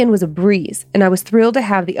 Moving in was a breeze, and I was thrilled to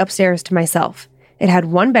have the upstairs to myself. It had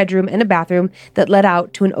 1 bedroom and a bathroom that led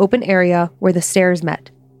out to an open area where the stairs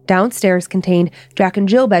met. Downstairs contained Jack and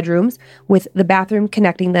Jill bedrooms, with the bathroom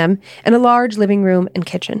connecting them, and a large living room and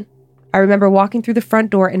kitchen. I remember walking through the front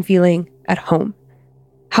door and feeling at home.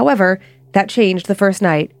 However, that changed the first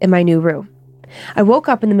night in my new room. I woke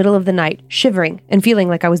up in the middle of the night, shivering and feeling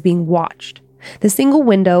like I was being watched. The single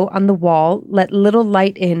window on the wall let little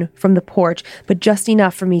light in from the porch, but just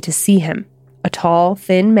enough for me to see him. A tall,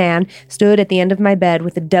 thin man stood at the end of my bed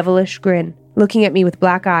with a devilish grin, looking at me with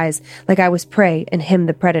black eyes like I was prey and him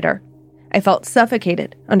the predator. I felt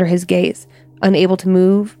suffocated under his gaze, unable to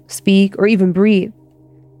move, speak, or even breathe.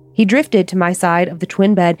 He drifted to my side of the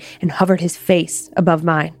twin bed and hovered his face above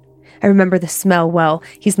mine. I remember the smell well.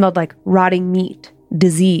 He smelled like rotting meat,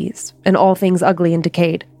 disease, and all things ugly and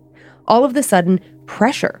decayed. All of a sudden,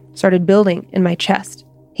 pressure started building in my chest.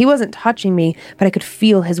 He wasn't touching me, but I could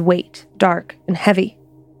feel his weight, dark and heavy.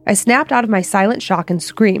 I snapped out of my silent shock and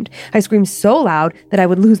screamed. I screamed so loud that I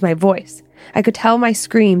would lose my voice. I could tell my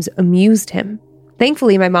screams amused him.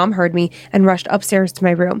 Thankfully, my mom heard me and rushed upstairs to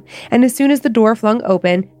my room. And as soon as the door flung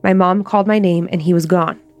open, my mom called my name and he was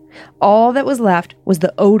gone. All that was left was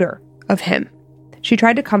the odor of him. She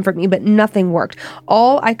tried to comfort me, but nothing worked.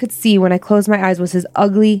 All I could see when I closed my eyes was his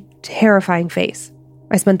ugly, terrifying face.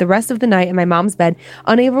 I spent the rest of the night in my mom's bed,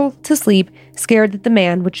 unable to sleep, scared that the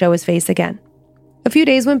man would show his face again. A few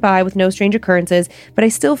days went by with no strange occurrences, but I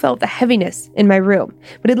still felt the heaviness in my room.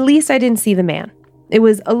 But at least I didn't see the man. It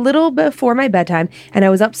was a little before my bedtime, and I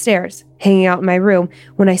was upstairs, hanging out in my room,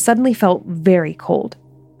 when I suddenly felt very cold.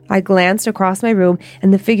 I glanced across my room,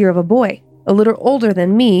 and the figure of a boy, a little older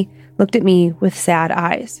than me, looked at me with sad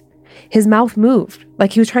eyes. His mouth moved,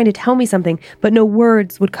 like he was trying to tell me something, but no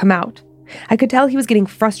words would come out. I could tell he was getting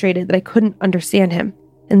frustrated that I couldn't understand him.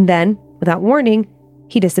 And then, without warning,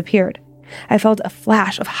 he disappeared. I felt a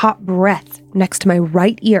flash of hot breath next to my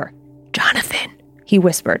right ear. "Jonathan," he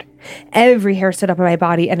whispered. Every hair stood up on my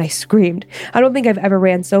body and I screamed. I don't think I've ever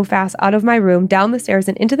ran so fast out of my room, down the stairs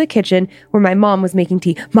and into the kitchen where my mom was making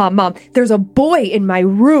tea. Mom, there's a boy in my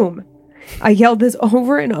room." I yelled this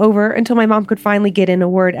over and over until my mom could finally get in a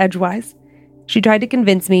word edgewise. She tried to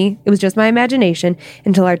convince me it was just my imagination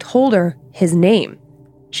until I told her his name.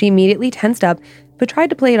 She immediately tensed up, but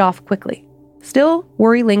tried to play it off quickly. Still,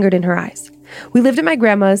 worry lingered in her eyes. We lived at my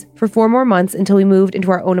grandma's for 4 more months until we moved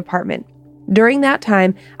into our own apartment. During that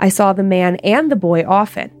time, I saw the man and the boy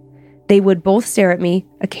often. They would both stare at me,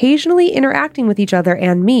 occasionally interacting with each other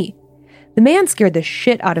and me. The man scared the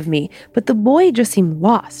shit out of me, but the boy just seemed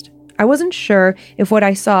lost. I wasn't sure if what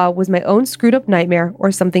I saw was my own screwed up nightmare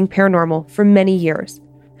or something paranormal for many years.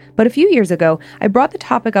 But a few years ago, I brought the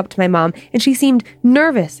topic up to my mom, and she seemed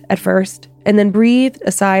nervous at first, and then breathed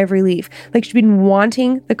a sigh of relief, like she'd been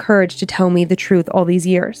wanting the courage to tell me the truth all these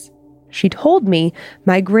years. She told me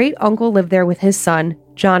my great uncle lived there with his son,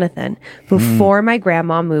 Jonathan, before my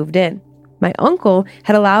grandma moved in. My uncle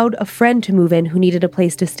had allowed a friend to move in who needed a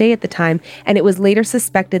place to stay at the time, and it was later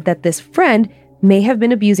suspected that this friend may have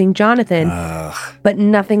been abusing Jonathan, but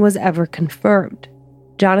nothing was ever confirmed.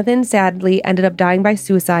 Jonathan sadly ended up dying by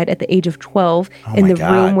suicide at the age of 12 in the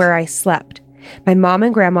room where I slept. My mom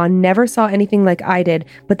and grandma never saw anything like I did,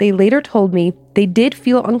 but they later told me they did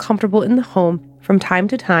feel uncomfortable in the home from time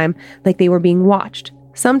to time, like they were being watched,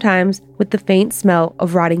 sometimes with the faint smell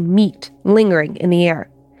of rotting meat lingering in the air.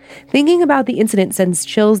 Thinking about the incident sends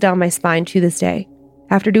chills down my spine to this day.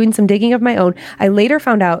 After doing some digging of my own, I later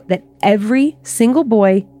found out that every single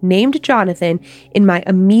boy named Jonathan in my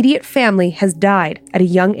immediate family has died at a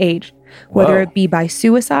young age, whether it be by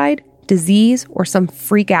suicide, disease, or some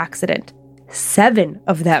freak accident. 7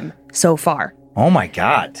 of them so far. Oh my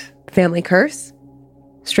God. Family curse?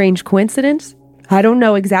 Strange coincidence? I don't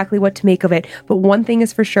know exactly what to make of it, but one thing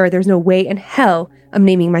is for sure, there's no way in hell I'm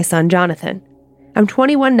naming my son Jonathan. I'm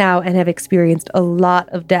 21 now and have experienced a lot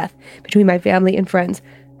of death between my family and friends,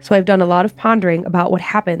 so I've done a lot of pondering about what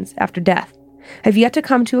happens after death. I've yet to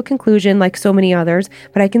come to a conclusion like so many others,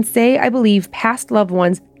 but I can say I believe past loved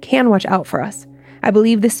ones can watch out for us. I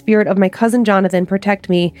believe the spirit of my cousin Jonathan protected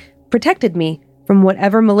me from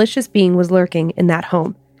whatever malicious being was lurking in that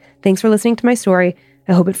home. Thanks for listening to my story.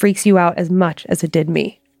 I hope it freaks you out as much as it did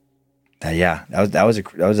me. Yeah, that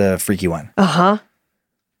was a freaky one. Uh-huh.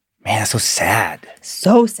 Man, that's so sad.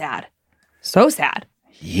 So sad. So sad.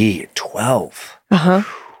 Yeah, 12. Uh-huh.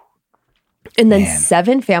 And then Man.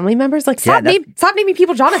 7 family members? Like, stop naming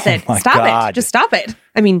people Jonathan. Oh my Stop God. it. Just stop it.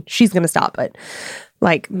 I mean, she's going to stop it.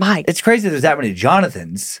 Like, my... It's crazy there's that many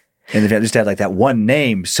Jonathans in the family, just to have like that one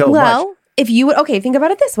name so much. Well, if you would... Okay, think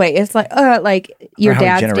about it this way. It's like your Or how many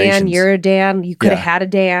dad's Dan, generations. you're a Dan. You could have had a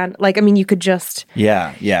Dan. Like, I mean, you could just... Yeah.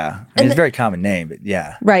 I mean, it's a very common name, but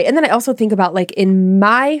yeah. Right. And then I also think about, like, in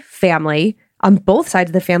my family, on both sides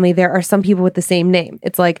of the family, there are some people with the same name.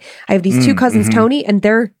 It's like, I have these 2 cousins, Tony, and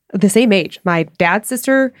they're the same age. My dad's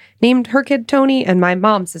sister named her kid Tony, and my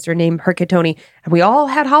mom's sister named her kid Tony. And we all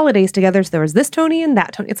had holidays together, so there was this Tony and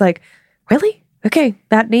that Tony. It's like, really? Okay,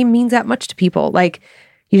 that name means that much to people. Like,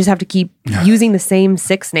 you just have to keep using the same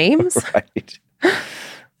 6 names? Right.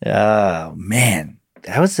 Oh, man.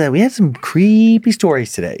 That was, we had some creepy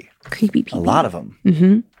stories today. Creepy people. A lot of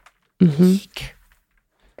them. Eek.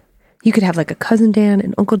 You could have like a cousin Dan,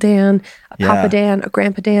 an Uncle Dan, a Papa Dan, a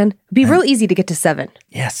Grandpa Dan. It'd be real easy to get to 7.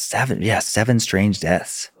 Yeah, 7. Yeah, 7 strange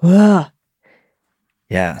deaths. Ugh.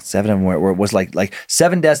 Yeah, 7 of them was like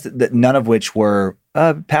 7 deaths that none of which were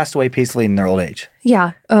passed away peacefully in their old age.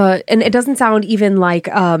 Yeah. And it doesn't sound even like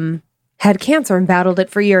had cancer and battled it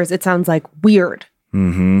for years. It sounds like weird.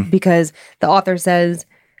 Mm-hmm. Because the author says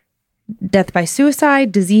death by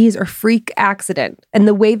suicide, disease, or freak accident. And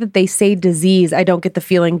the way that they say disease, I don't get the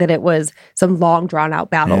feeling that it was some long drawn out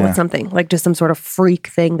battle with something, like just some sort of freak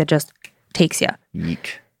thing that just takes you.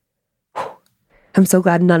 Yeek. I'm so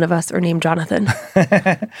glad none of us are named Jonathan.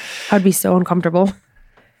 I'd be so uncomfortable.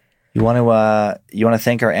 You want to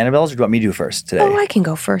thank our Annabelles, or do you want me to do first today? Oh, I can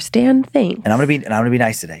go first, Dan. Thanks. And I'm gonna be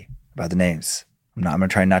nice today about the names. I'm gonna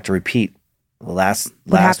try not to repeat the last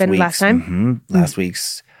happened week's, last time? Last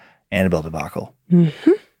week's Annabelle debacle.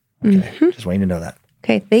 Mm-hmm. Okay, just wanting to know that.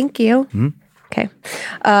 Okay, thank you. Mm-hmm. Okay.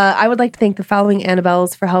 I would like to thank the following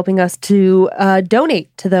Annabelles for helping us to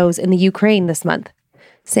donate to those in the Ukraine this month.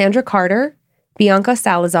 Sandra Carter, Bianca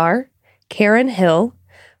Salazar, Karen Hill,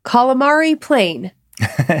 Calamari Plain,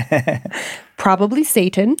 probably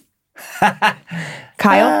Satan,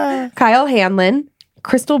 Kyle Hanlon,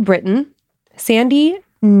 Crystal Britton, Sandy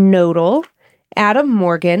Nodal, Adam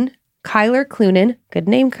Morgan, Kyler Clunan, good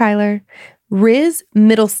name Kyler, Riz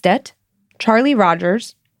Middlestedt, Charlie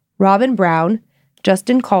Rogers, Robin Brown,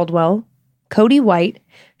 Justin Caldwell, Cody White,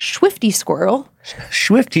 Swifty Squirrel,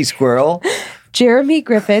 Jeremy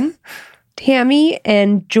Griffin, Tammy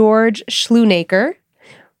and George Schlunaker,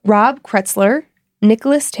 Rob Kretzler,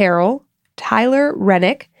 Nicholas Terrell, Tyler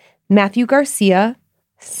Rennick, Matthew Garcia,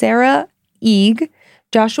 Sarah Eeg,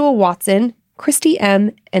 Joshua Watson, Christy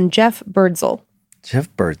M., and Jeff Birdsell.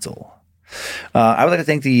 I would like to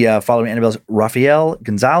thank the following Annabelles: Rafael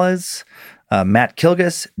Gonzalez, Matt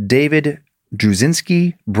Kilgus, David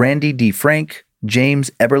Druzinski, Brandy D. Frank,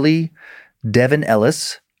 James Eberly, Devin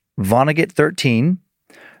Ellis, Vonnegut 13,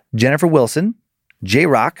 Jennifer Wilson, J.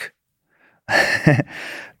 Rock,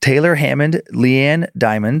 Taylor Hammond, Leanne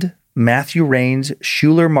Diamond, Matthew Rains,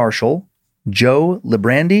 Schuler Marshall, Joe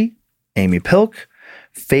Librandi, Amy Pilk,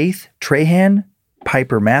 Faith Trahan,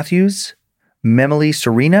 Piper Matthews, Memily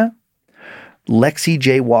Serena, Lexi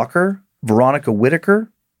J. Walker, Veronica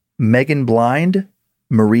Whitaker, Megan Blind,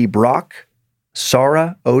 Marie Brock,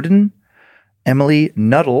 Sarah Oden, Emily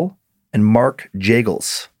Nuttall, and Mark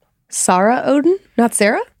Jagels. Sarah Oden? Not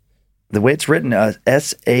Sarah? The way it's written,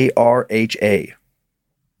 S-A-R-H-A.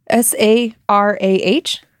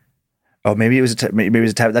 S-A-R-A-H? Oh, maybe it was a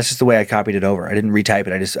type. That's just the way I copied it over. I didn't retype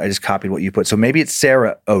it. I just copied what you put. So maybe it's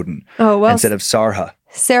Sarah Oden instead of Sarha.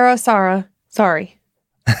 Sarah. Sorry.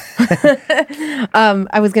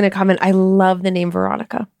 I was going to comment. I love the name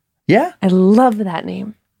Veronica. Yeah? I love that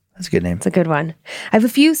name. That's a good name. It's a good one. I have a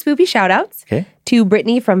few spoopy shout outs. Okay. To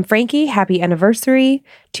Brittany from Frankie, happy anniversary.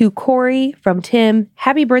 To Corey from Tim,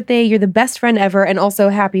 happy birthday. You're the best friend ever. And also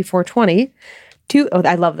happy 420.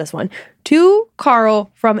 I love this one. To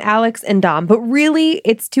Carl from Alex and Dom, but really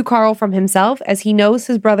it's to Carl from himself, as he knows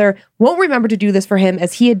his brother won't remember to do this for him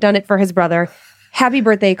as he had done it for his brother. Happy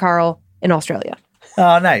birthday, Carl, in Australia.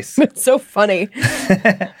 Oh, nice. It's so funny.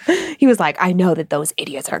 He was like, I know that those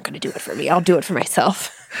idiots aren't going to do it for me. I'll do it for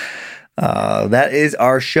myself. That is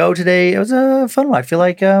our show today. It was a fun one. I feel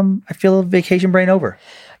like I feel vacation brain over.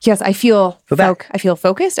 Yes, I feel I feel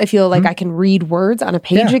focused. I feel like I can read words on a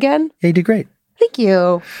page again. Yeah, you did great. Thank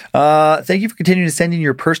you. Thank you for continuing to send in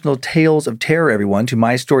your personal tales of terror, everyone, to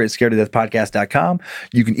mystory@scaredtodeathpodcast.com.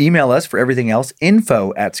 You can email us for everything else,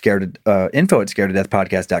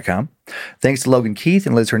 info@scaredtodeathpodcast.com. Thanks to Logan Keith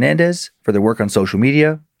and Liz Hernandez for their work on social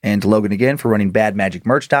media, and to Logan again for running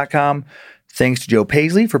badmagicmerch.com. Thanks to Joe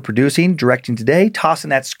Paisley for producing, directing today, tossing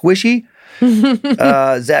that squishy.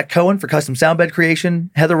 Zach Cohen for custom sound bed creation,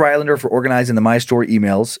 Heather Rylander for organizing the My Story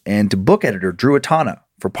emails, and to book editor Drew Atana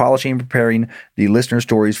for polishing and preparing the listener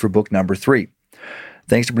stories for book number 3.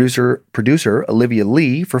 Thanks to producer Olivia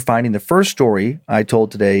Lee for finding the first story I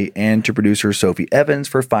told today, and to producer Sophie Evans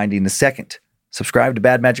for finding the second. Subscribe to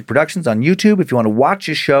Bad Magic Productions on YouTube if you want to watch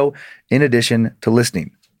this show in addition to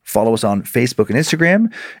listening. Follow us on Facebook and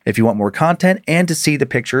Instagram if you want more content and to see the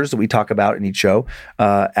pictures that we talk about in each show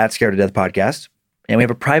at Scared to Death Podcast. And we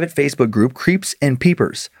have a private Facebook group, Creeps and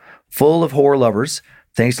Peepers, full of horror lovers.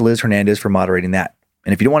 Thanks to Liz Hernandez for moderating that.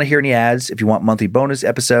 And if you don't want to hear any ads, if you want monthly bonus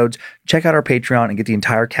episodes, check out our Patreon and get the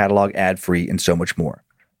entire catalog ad-free and so much more.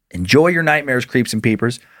 Enjoy your nightmares, Creeps and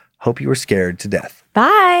Peepers. Hope you were scared to death.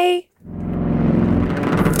 Bye.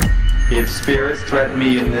 If spirits threaten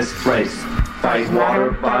me in this place, fight water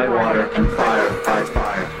by water and fire by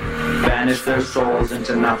fire. Banish their souls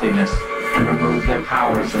into nothingness and remove their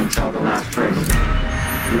powers until the last trace.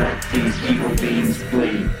 Let these evil beings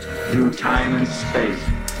flee through time and space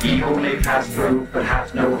Evil may pass through, but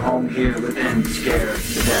hath no home here within, scared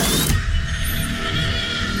to death.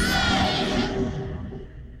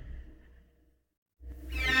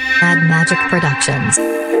 Mad Magic Productions.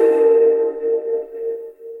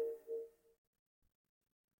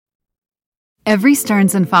 Every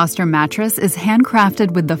Stearns & Foster mattress is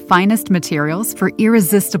handcrafted with the finest materials for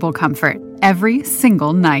irresistible comfort every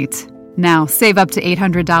single night. Now, save up to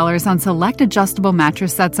 $800 on select adjustable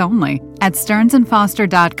mattress sets only at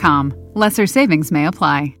stearnsandfoster.com. Lesser savings may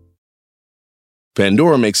apply.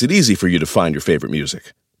 Pandora makes it easy for you to find your favorite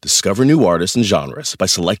music. Discover new artists and genres by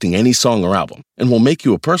selecting any song or album, and we'll make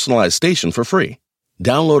you a personalized station for free.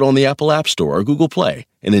 Download on the Apple App Store or Google Play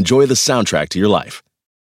and enjoy the soundtrack to your life.